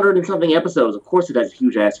 800 and something episodes. Of course, it has a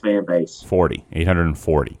huge ass fan base.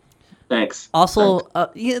 840. Thanks. Also,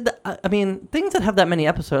 Thanks. I mean, things that have that many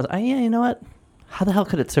episodes. You know what? How the hell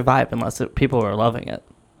could it survive unless people were loving it?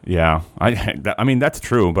 Yeah, I mean that's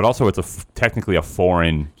true, but also it's technically a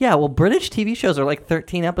foreign. Yeah, well, British TV shows are like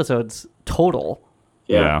 13 episodes total.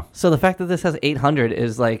 Yeah. So the fact that this has 800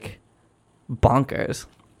 is like bonkers,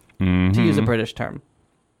 to use a British term.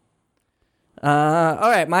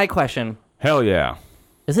 All right, my question. Hell yeah.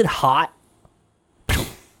 Is it hot?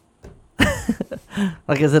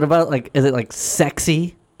 Like, is it like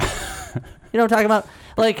sexy? You know what I'm talking about?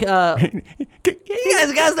 Like, you guys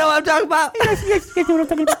know what I'm talking about?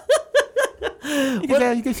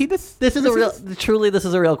 You can see this. This is a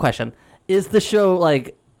real question. Is the show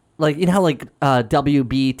like you know how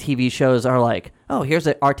WB TV shows are like, oh, here's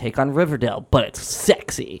our take on Riverdale, but it's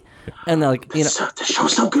sexy, and they're like, you know, The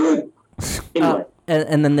show's so good. Anyway,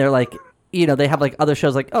 and then they're like, you know, they have like other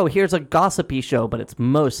shows like, oh, here's a gossipy show, but it's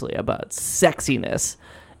mostly about sexiness,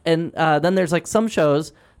 and then there's like some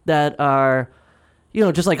shows that are, you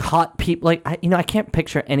know, just like hot people. Like I can't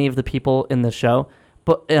picture any of the people in the show,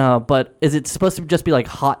 but is it supposed to just be like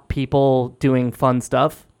hot people doing fun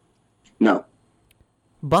stuff? no.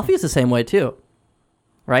 Buffy's the same way too,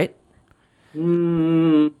 right?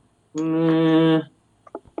 Mm,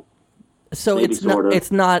 So Maybe it's not. sorta.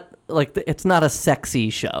 It's not like it's not a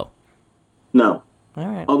sexy show. no. All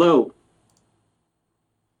right. Although,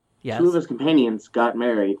 Yes. 2 of his companions got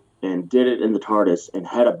married and did it in the TARDIS and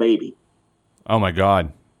had a baby. Oh my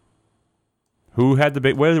god. Who had the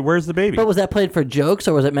baby? Where's the baby? But was that played for jokes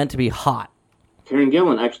or was it meant to be hot? Karen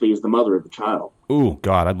Gillan actually is the mother of the child. Ooh,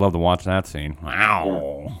 God, I'd love to watch that scene.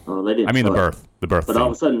 Wow. Oh, they didn't. I mean the show it. birth. But scene. all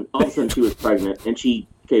of a sudden, she was pregnant, and she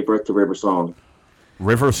gave birth to River Song.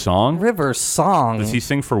 River Song. River Song. Does he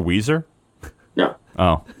sing for Weezer? No,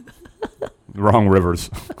 Oh, wrong Rivers.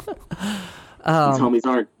 these homies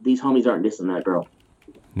aren't dissing that girl.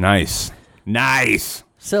 Nice.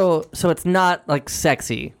 So it's not like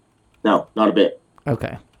sexy. No, not a bit.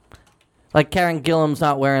 Okay. Like Karen Gillan's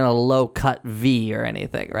not wearing a low cut V or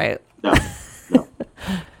anything, right? No, no.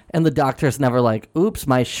 And the doctor's never like, oops,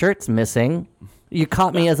 my shirt's missing. You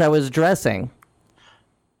caught me as I was dressing.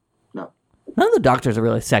 No. None of the doctors are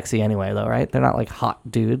really sexy anyway, though, right? They're not like hot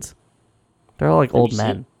dudes. They're all like old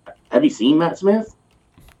men. Have you seen Matt Smith?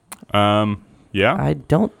 Yeah. I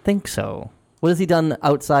don't think so. What has he done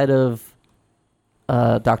outside of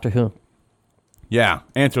Doctor Who? Yeah.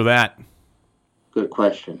 Answer that. Good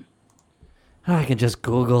question. I can just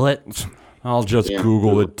Google it. I'll just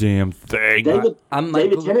Google the damn thing. David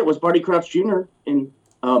Google- Tennant was Barty Crouch Jr. in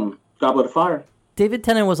Goblet of Fire. David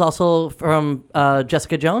Tennant was also from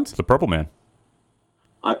Jessica Jones. The Purple Man.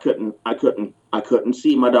 I couldn't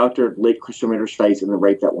see my doctor lick Christian Ritter's face and then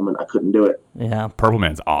rape that woman. I couldn't do it. Yeah. Purple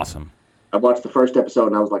Man's awesome. I watched the first episode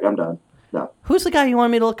and I was like, I'm done. No. Who's the guy you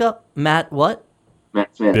wanted me to look up? Matt what?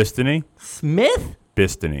 Matt Smith. Bistany? Smith?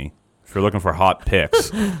 Bistany. If you're looking for hot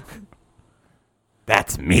picks.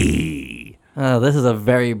 That's me. Oh, this is a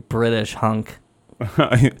very British hunk.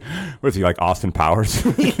 Was he like Austin Powers?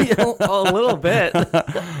 A little bit.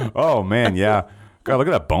 Oh, man, yeah. God, look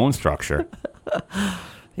at that bone structure.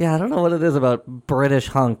 Yeah, I don't know what it is about British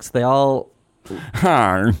hunks. They all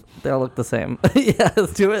Hi. look the same. Yeah,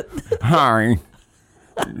 let's do it. Hi.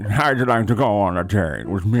 How'd you like to go on a date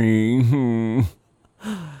with me?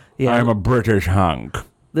 Yeah, I'm a British hunk.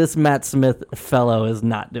 this Matt Smith fellow is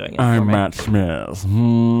not doing it for I'm me. Matt Smith.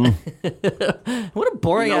 What a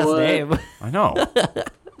boring You know ass what? name. I know.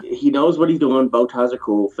 He knows what he's doing. Bow ties are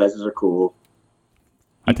cool. Fezzes are cool.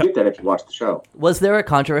 You get that if you watch the show. Was there a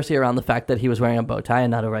controversy around the fact that he was wearing a bow tie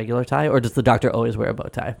and not a regular tie, or does the doctor always wear a bow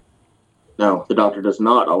tie? No, the doctor does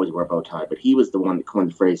not always wear a bow tie, but he was the one that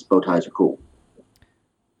coined the phrase "bow ties are cool."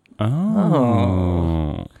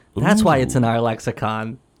 Oh. That's why it's in our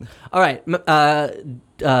lexicon. All right,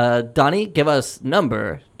 Donnie, give us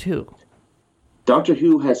number 2. Doctor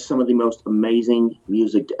Who has some of the most amazing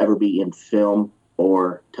music to ever be in film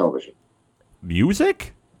or television.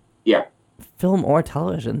 Music? Yeah. Film or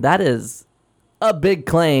television. That is a big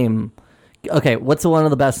claim. Okay, what's one of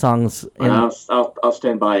the best songs? I'll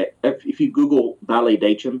stand by it. If you Google Ballet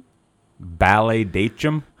Dacem, Ballet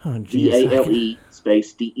Dacem? Oh, geez. BALE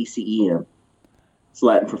space DECEM. It's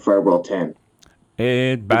Latin for Farewell 10.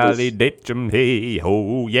 Ballet Dacem, hey,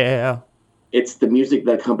 oh, yeah. It's the music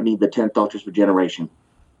that accompanied the 10th Doctor's Regeneration.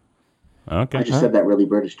 Okay. I just said that really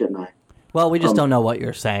British, didn't I? Well, we just don't know what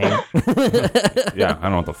you're saying. Yeah, I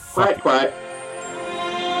don't know what the fuck. Quiet.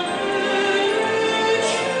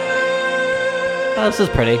 Oh, this is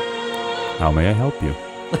pretty. How may I help you?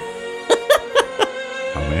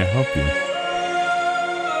 How may I help you?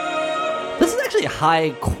 This is actually a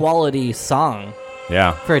high quality song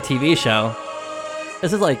Yeah. for a TV show.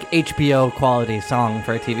 This is like HBO quality song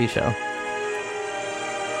for a TV show.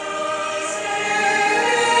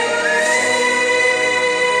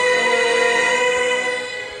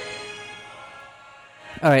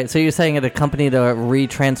 All right, so you're saying it accompanied a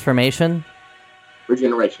retransformation,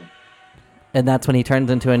 Regeneration. and that's when he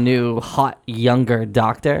turns into a new, hot, younger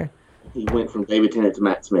doctor? He went from David Tennant to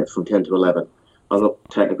Matt Smith from 10 to 11. Although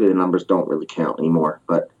technically the numbers don't really count anymore.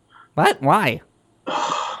 But What? Why?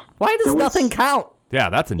 Why does There was- nothing count? Yeah,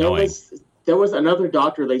 that's there annoying. was another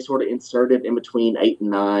doctor they sort of inserted in between 8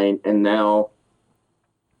 and 9. And now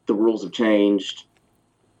the rules have changed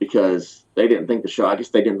because they didn't think the show, I guess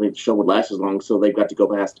they didn't think the show would last as long. So they've got to go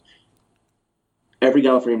past. Every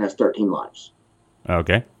Gallifreyan has 13 lives.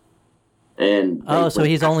 Okay. And Oh, so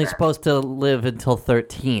he's only supposed. supposed to live until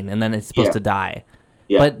 13, and then he's supposed Yeah. to die.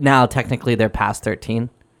 Yeah. But now, technically, they're past 13.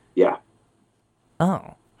 Yeah. Oh.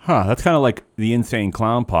 Huh, that's kind of like the Insane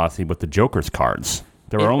Clown Posse with the Joker's cards.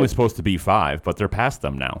 There were only supposed to be 5, but they're past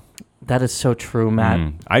them now. That is so true, Matt.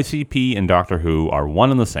 ICP and Doctor Who are one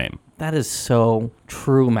and the same. That is so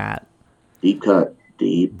true, Matt. Deep cut.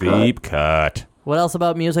 Deep cut. What else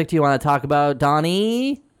about music do you want to talk about,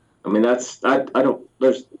 Donnie? I mean, it's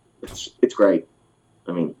great.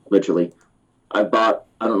 I mean, literally. I bought,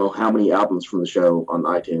 I don't know how many albums from the show on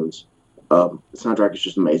iTunes. The soundtrack is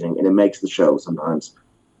just amazing, and it makes the show sometimes.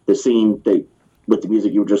 The scene with the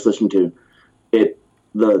music you were just listening to,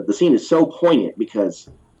 the scene is so poignant because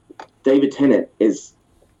David Tennant is,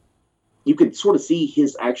 you could sort of see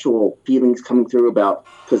his actual feelings coming through about,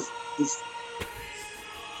 because he's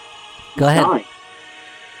Go ahead. dying.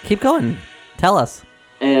 Keep going. Tell us.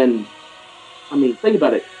 And, I mean, think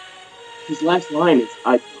about it. His last line is,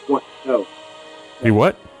 I don't want to go. Hey,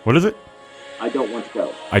 what? What is it? I don't want to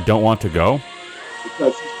go. I don't want to go.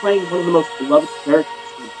 Because he's playing one of the most beloved characters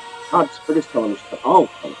in not just British television, but all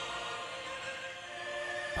of them.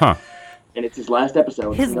 Huh. And it's his last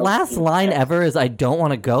episode. His You know, last line ever is, I don't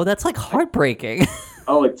want to go? That's like heartbreaking.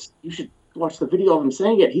 Oh, you should watch the video of him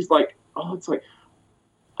saying it. He's like, it's like,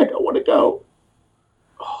 I don't want to go.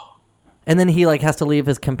 And then he like has to leave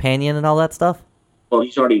his companion and all that stuff? Well, he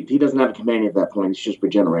doesn't have a companion at that point. He's just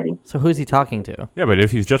regenerating. So who's he talking to? Yeah, but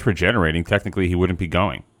if he's just regenerating, technically he wouldn't be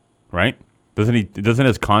going, right? Doesn't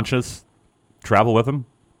his conscience travel with him?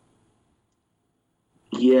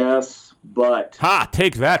 Yes, But Ha!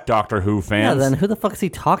 Take that, Doctor Who Yeah, fans. then who the fuck is he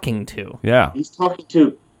talking to? Yeah. he's talking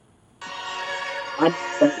to.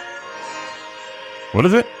 What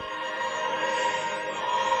is it?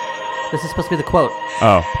 This is supposed to be the quote.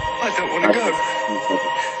 Oh. I don't want to go.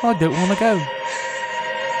 I don't want to go.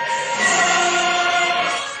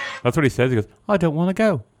 That's what he says. He goes, I don't want to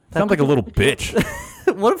go. Sounds like a little bitch.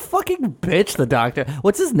 What a fucking bitch, the doctor.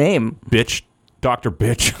 What's his name? Bitch. Dr.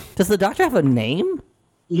 Bitch. Does the doctor have a name?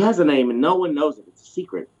 He has a name, and no one knows it. It's a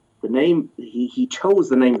secret. The name he chose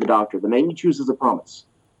the name of the doctor. The name he chooses is a promise.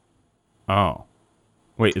 Oh.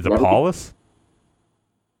 Wait, is it Never- Paulus?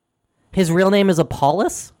 His real name is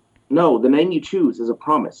Apollos? No, the name you choose is a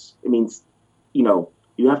promise. It means, you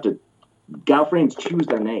have to. Gallifreyans choose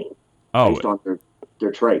their name Oh. based on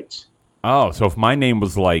their traits. Oh, so if my name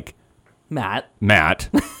was like Matt. Matt,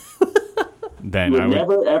 then You I would would.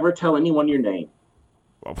 never ever tell anyone your name.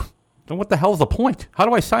 Then what the hell's the point? How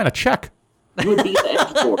do I sign a check? You would be the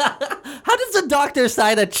export. How does the doctor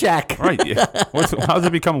sign a check? Right. Yeah. How does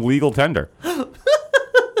it become legal tender?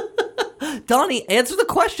 Donnie, answer the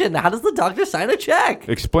question. How does the doctor sign a check?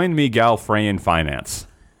 Explain to me Gallifreyan finance.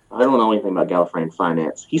 I don't know anything about Gallifreyan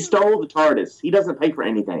finance. He stole the TARDIS. He doesn't pay for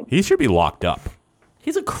anything. He should be locked up.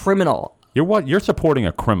 He's a criminal. You're what? You're supporting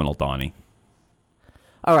a criminal, Donnie.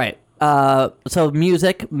 All right. So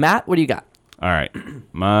music. Matt, what do you got? All right.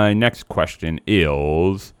 My next question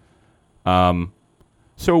is,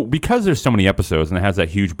 so because there's so many episodes and it has that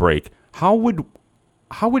huge break, how would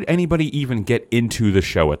anybody even get into the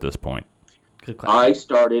show at this point? Good question. I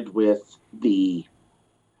started with the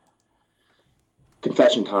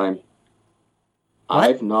confession time.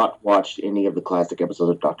 I've not watched any of the classic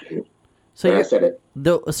episodes of Doctor Who. So I you're, said it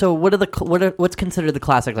so what's considered the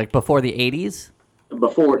classic? Like before the 80s?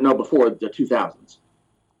 before the 2000s.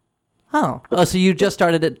 Oh, so you just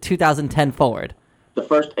started at 2010 forward. The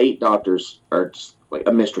first 8 Doctors are just like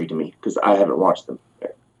a mystery to me because I haven't watched them.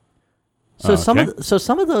 So some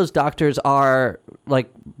okay. of those doctors are like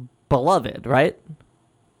beloved, right?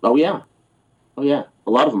 Oh yeah. A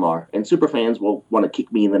lot of them are, and super fans will want to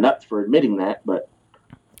kick me in the nuts for admitting that. But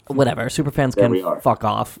Whatever. Superfans There we can are. fuck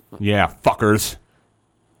off. Yeah, fuckers.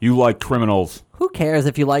 You like criminals. Who cares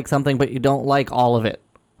if you like something but you don't like all of it?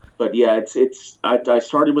 yeah, I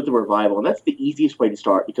started with the revival, and that's the easiest way to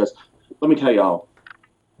start because let me tell y'all,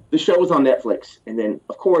 the show was on Netflix, and then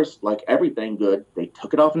of course, like everything good, they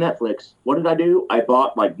took it off of Netflix. What did I do? I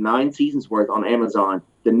bought like 9 seasons worth on Amazon.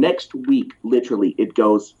 The next week, literally, it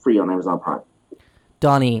goes free on Amazon Prime.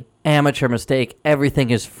 Donnie, amateur mistake. Everything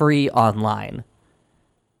is free online.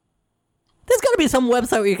 There's got to be some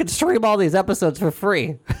website where you can stream all these episodes for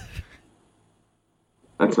free.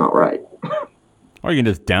 That's not right. Or you can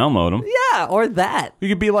just download them. Yeah, or that. You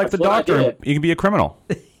could be like That's the what I doctor. did. You could be a criminal.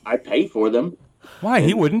 I paid for them. Why?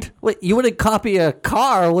 He wouldn't. Wait, you wouldn't copy a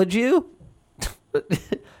car, would you? You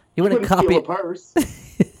wouldn't Couldn't copy steal a purse.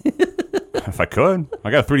 If I could.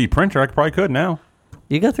 I got a 3D printer. I probably could now.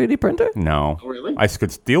 You got a 3D printer? No. Oh, really? I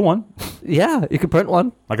could steal one. Yeah, you could print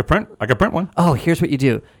one. I could print one. Oh, here's what you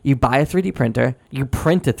do. You buy a 3D printer, you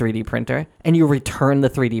print a 3D printer, and you return the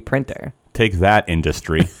 3D printer. Take that,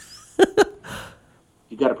 industry.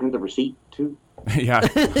 You got to print the receipt too. Yeah.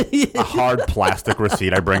 A hard plastic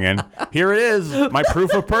receipt I bring in. Here it is. My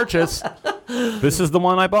proof of purchase. This is the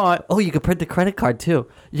one I bought. Oh, you could print a credit card too.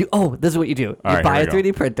 This is what you do. All You right, buy a here we go.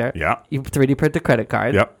 3D printer. Yeah. You 3D print a credit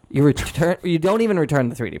card. Yep. You return. You don't even return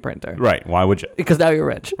the 3D printer. Right. Why would you? Because now you're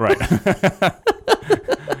rich. Right. That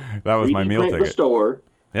was my 3D meal print the ticket. store.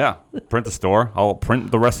 Yeah. Print the store. I'll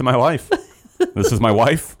print the rest of my life. This is my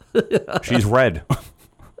wife. She's red.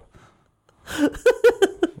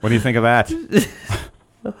 What do you think of that? She's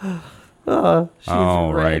Oh,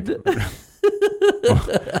 red.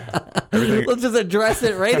 Everything- Let's just address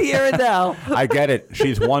it right here and now. I get it.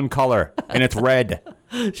 She's one color, and it's red.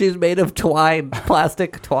 She's made of twine,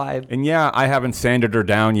 plastic twine. And yeah, I haven't sanded her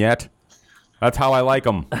down yet. That's how I like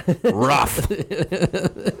them. Rough.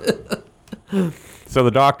 So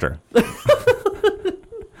the doctor.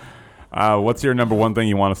 What's your number one thing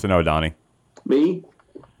you want us to know, Donnie? Me?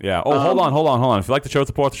 Yeah. Oh, hold on. If you like the show,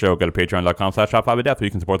 support the show. Go to patreon.com/top5ofdeath, where you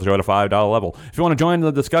can support the show at a $5 level. If you want to join the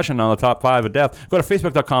discussion on the top 5 of death, go to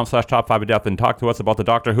facebook.com/top5ofdeath and talk to us about the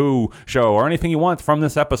Doctor Who show or anything you want from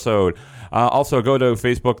this episode. Also, go to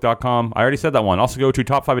facebook.com. I already said that one. Also, go to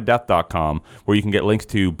top5ofdeath.com, where you can get links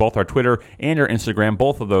to both our Twitter and our Instagram.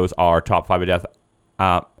 Both of those are Top 5 of Death.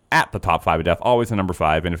 At the Top 5 of Death, always the number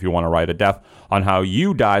 5. And if you want to write a death on how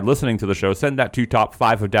you died listening to the show, send that to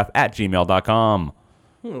top5ofdeath@gmail.com.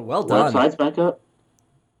 Well done. Website's back up?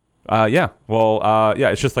 Yeah. Well, yeah,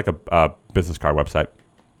 it's just like a business card website.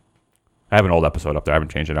 I have an old episode up there. I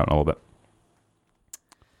haven't changed it out in a little bit.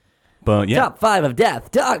 But yeah.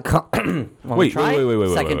 Top5ofdeath.com. Wait.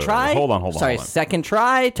 Second try? Hold on. Sorry, second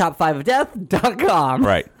try, top5ofdeath.com.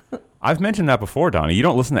 Right. I've mentioned that before, Donnie. You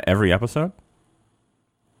don't listen to every episode?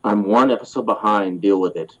 I'm one episode behind. Deal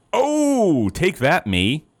with it. Oh, take that,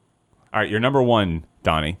 me. All right, you're number one,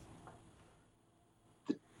 Donnie.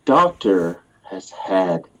 Doctor has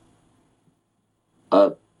had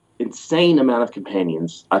a insane amount of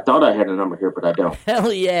companions. I thought I had a number here, but I don't. Hell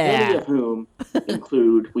Many yeah. of whom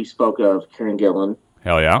include, we spoke of Karen Gillan.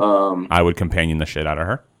 Hell yeah. I would companion the shit out of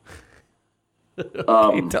her.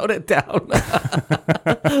 Tone it down.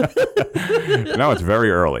 No, it's very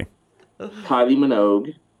early. Kylie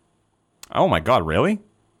Minogue, Oh my God, really?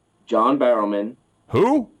 John Barrowman.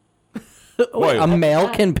 Who? Wait, a male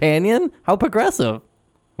companion? How progressive.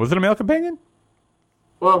 Was it a male companion?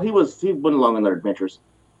 Well, he went along on their adventures.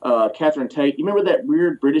 Catherine Tate. You remember that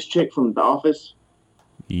weird British chick from The Office?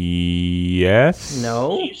 Yes.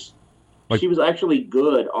 No? She was actually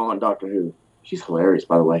good on Doctor Who. She's hilarious,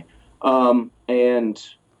 by the way. And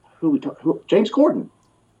James Corden.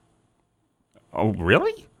 Oh,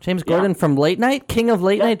 really? James Gordon from Late Night? King of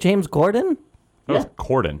Late Night, James Gordon? That was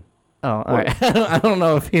Corden. Oh, all right. I don't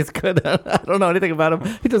know if he's good. I don't know anything about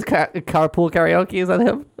him. He does carpool karaoke. Is that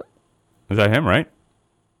him? Is that him, right?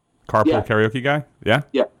 Carpool Yeah. karaoke guy? Yeah?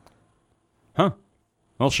 Yeah. Huh.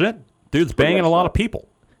 Well, shit. Dude's banging a lot of people.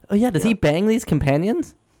 Oh, yeah. Does he bang these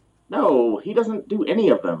companions? No, he doesn't do any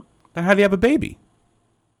of them. Then how do you have a baby?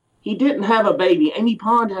 He didn't have a baby. Amy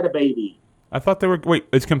Pond had a baby. I thought they were... Wait,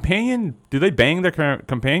 is companion... Do they bang their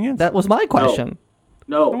companions? That was my question.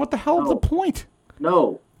 No. Then what the hell is the point?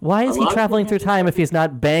 No. Why is A he lot of traveling through companions time if he's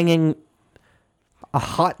not banging a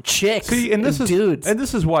hot chick? See, and this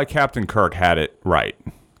is why Captain Kirk had it right.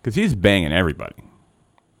 Because he's banging everybody.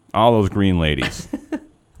 All those green ladies.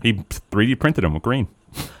 He 3D printed them with green.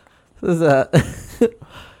 This is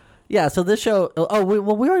yeah, so this show... Oh,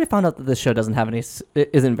 we already found out that this show doesn't have any...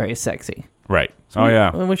 Isn't very sexy. Right. Oh,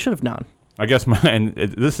 yeah. We should have known. I guess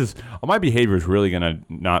my behavior is really going to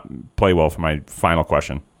not play well for my final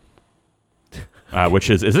question. Which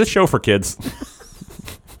is this show for kids?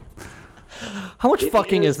 How much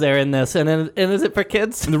fucking is there in this? And is it for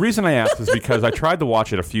kids? And the reason I asked is because I tried to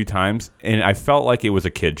watch it a few times, and I felt like it was a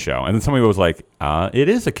kid show. And then somebody was like, it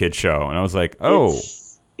is a kid show. And I was like, oh.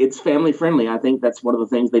 It's family friendly. I think that's one of the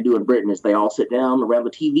things they do in Britain is they all sit down around the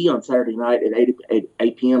TV on Saturday night at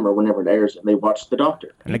 8 p.m. or whenever it airs, and they watch The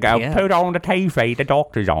Doctor. And they go, put on the TV, the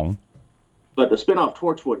Doctor's on. But the spinoff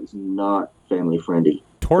Torchwood is not family friendly.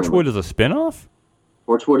 Torchwood is a spinoff?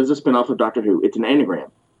 Torchwood is a spinoff of Doctor Who. It's an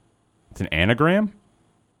anagram. It's an anagram?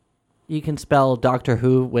 You can spell Doctor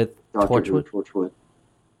Who with Doctor Torchwood? Who, Torchwood.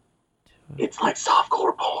 It's like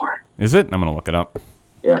softcore porn. Is it? I'm going to look it up.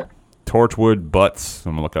 Yeah. Torchwood butts.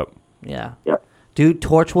 I'm going to look up. Yeah. Yep. Do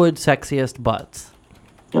Torchwood sexiest butts.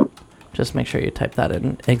 Yep. Just make sure you type that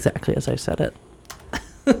in exactly as I said it.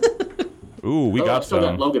 Ooh, we I got still got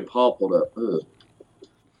some. Logan Paul pulled up.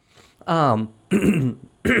 Ugh.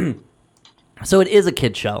 So it is a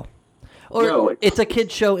kid show. Or No, it's a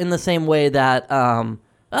kid show in the same way that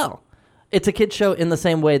it's a kid show in the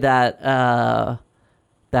same way that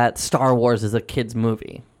that Star Wars is a kids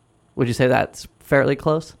movie. Would you say that's fairly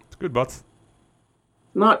close? It's good butts.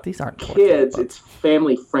 Not These aren't kids. Torchwood It's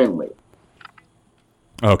family friendly.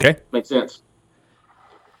 Okay. Makes sense.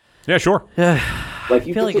 Yeah, sure. Like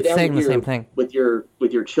you feel can like sit it's down saying with the your, same thing. with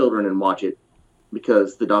your children and watch it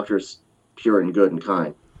because the Doctor's pure and good and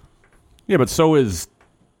kind. Yeah, but so is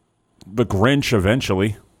the Grinch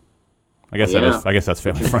eventually. I guess Yeah. I guess that's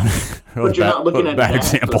family friendly. But you're not looking at bad that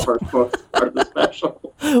example. for the first part of the special.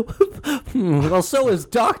 Well, so is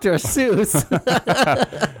Dr. Seuss.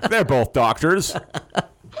 They're both doctors.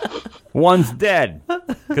 One's dead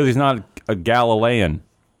because he's not a Galilean.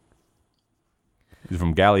 He's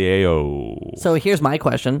from Galileo. So here's my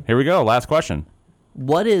question. Here we go. Last question.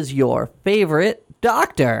 What is your favorite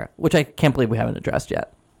Doctor? Which I can't believe we haven't addressed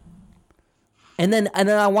yet. And then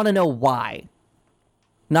I want to know why.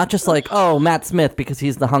 Not just like, oh, Matt Smith because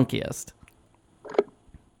he's the hunkiest.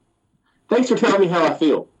 Thanks for telling me how I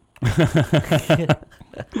feel.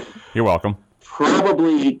 You're welcome.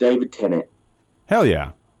 Probably David Tennant. Hell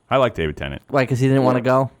yeah. I like David Tennant. Why? Because he didn't want to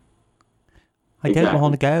go?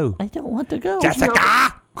 Exactly. to go. I don't want to go.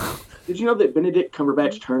 Jessica! Did you know that Benedict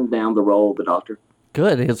Cumberbatch turned down the role of the Doctor?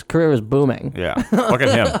 Good. His career is booming. Yeah. Look at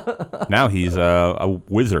him. Now he's a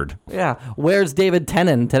wizard. Yeah. Where's David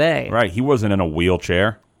Tennant today? Right. He wasn't in a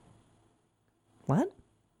wheelchair. What?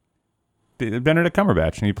 Benedict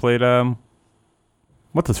Cumberbatch. And he played,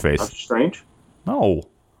 what's his face? Doctor Strange? No.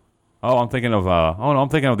 Oh, I'm thinking of, I'm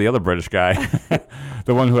thinking of the other British guy.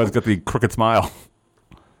 The one who has got the crooked smile.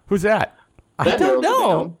 Who's that? I don't narrows it know.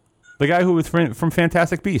 down. The guy who was from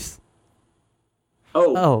Fantastic Beasts.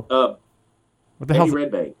 Oh, What the Eddie hell?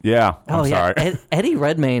 Redmayne. Yeah, I'm sorry. Eddie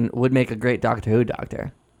Redmayne would make a great Doctor Who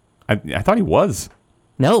doctor. I thought he was.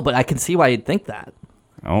 No, but I can see why you'd think that.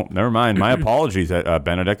 Oh, never mind. My apologies,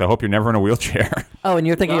 Benedict. I hope you're never in a wheelchair. Oh, and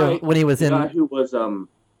you're thinking of when he was the in. guy who was The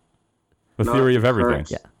not theory of the everything.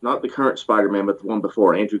 current- not the current Spider-Man, but the one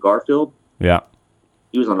before, Andrew Garfield. Yeah.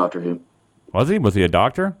 He was on Doctor Who. Was he? Was he a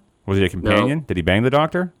doctor? Was he a companion? No. Did he bang the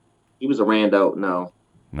doctor? He was a rando. No,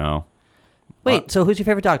 No. Wait, so who's your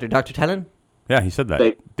favorite doctor? Dr. Tennant? Yeah, he said that.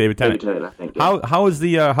 David David Tennant. Tennant, I think. Yeah. How's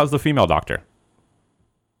the female doctor?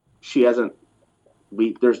 She hasn't.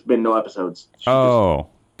 There's been no episodes.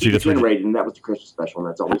 She just generated, and that was the Christmas special, and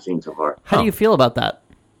that's all we've seen so far. How do you feel about that?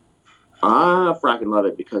 I fracking love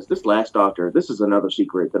it because this last Doctor. This is another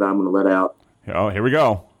secret that I'm going to let out. Oh, here we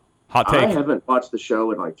go. Hot I take. haven't watched the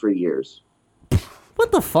show in like 3 years.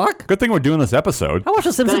 What the fuck? Good thing we're doing this episode. I watched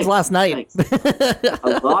The Simpsons Thanks, last night. thanks.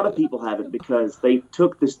 A lot of people haven't because they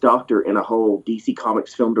took this Doctor in a whole DC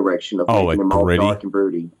Comics film direction of making like him all gritty? dark and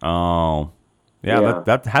broody. Oh. Yeah, Yeah.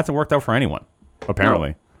 That hasn't worked out for anyone,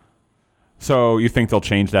 apparently. So you think they'll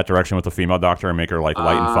change that direction with the female doctor and make her like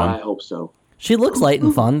light and I fun? hope so. She looks light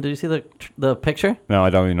and fun. Did you see the picture? No, I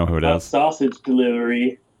don't even know who it is. Sausage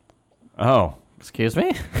delivery. Oh. Excuse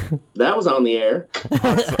me? That was on the air.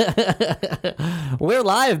 We're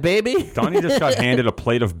live, baby. Donnie just got handed a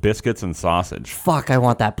plate of biscuits and sausage. Fuck, I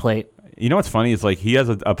want that plate. You know what's funny is like he has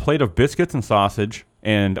a plate of biscuits and sausage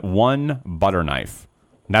and one butter knife.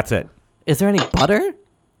 And that's it. Is there any butter?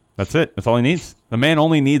 That's it. That's all he needs. The man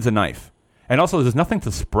only needs a knife. And also, there's nothing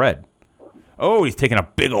to spread. Oh, he's taking a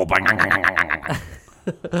big old bite.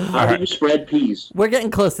 How do you spread peas? We're getting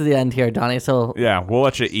close to the end here, Donnie. So, Yeah, we'll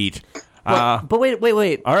let you eat. but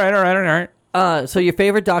wait. All right. So your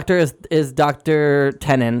favorite doctor is Dr.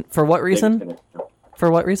 Tennant. For what reason?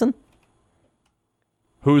 For what reason?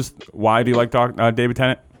 Why do you like David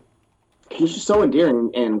Tennant? He's just so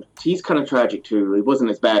endearing, and he's kind of tragic too. He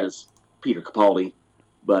wasn't as bad as Peter Capaldi,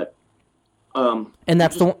 but And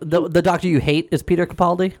that's the doctor you hate is Peter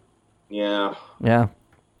Capaldi? yeah. Yeah.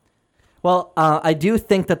 Well, I do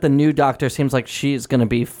think that the new doctor seems like she's going to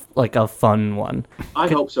be like a fun one. I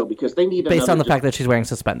hope so because they need Based on the just, fact that she's wearing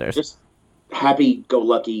suspenders. just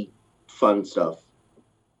happy-go-lucky, fun stuff.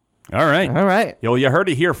 All right. All right. You heard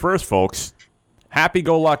it here first, folks.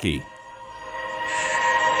 Happy-go-lucky.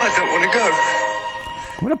 I don't want to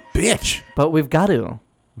go. What a bitch. But we've got to.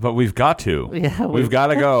 But we've got to. Yeah, We've got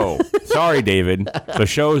to go. Sorry, David. The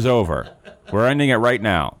show's over. We're ending it right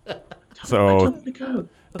now. So,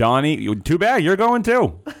 Donnie, too bad. You're going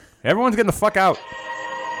too. Everyone's getting the fuck out.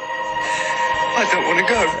 I don't want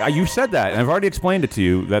to go. You said that, and I've already explained it to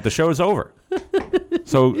you that the show's over.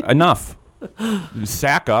 So, enough.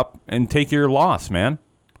 Sack up and take your loss, man.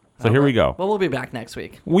 So here we go. Well, we'll be back next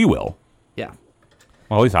week. We will. Yeah.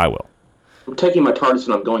 Well, at least I will. I'm taking my TARDIS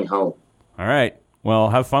and I'm going home. All right. Well,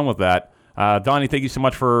 have fun with that. Donnie, thank you so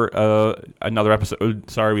much for another episode.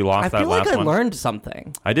 Sorry we lost I that feel like last I one. learned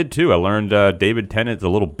something. I did too. I learned David Tennant's a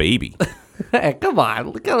little baby. Hey, come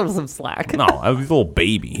on. Cut him some slack. No, he's a little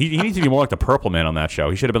baby. He needs to be more like the Purple Man on that show.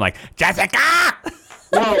 He should have been like, Jessica!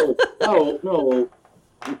 No.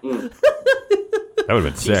 Mm-mm. That would have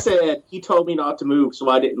been He sick. said he told me not to move, so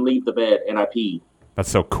I didn't leave the bed, and I peed. That's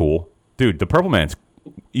so cool. Dude, the Purple Man's...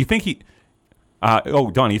 You think he...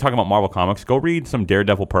 Donnie, you talking about Marvel Comics? Go read some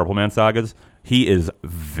Daredevil Purple Man sagas. He is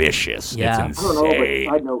vicious. Yeah. It's I don't know, but insane.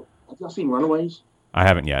 side note, have y'all seen Runaways? I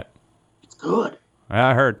haven't yet. It's good.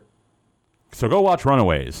 I heard. So go watch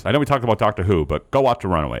Runaways. I know we talked about Doctor Who, but go watch the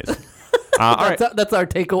Runaways. All right. That's our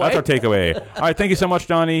takeaway. That's our takeaway. All right, thank you so much,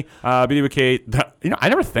 Donnie. BWK. I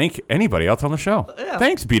never thank anybody else on the show. Yeah.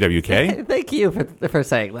 Thanks, BWK. Thank you for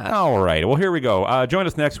saying that. All right, well, here we go. Join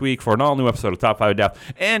us next week for an all-new episode of Top 5 of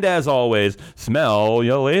Death. And as always, smell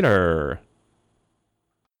you later.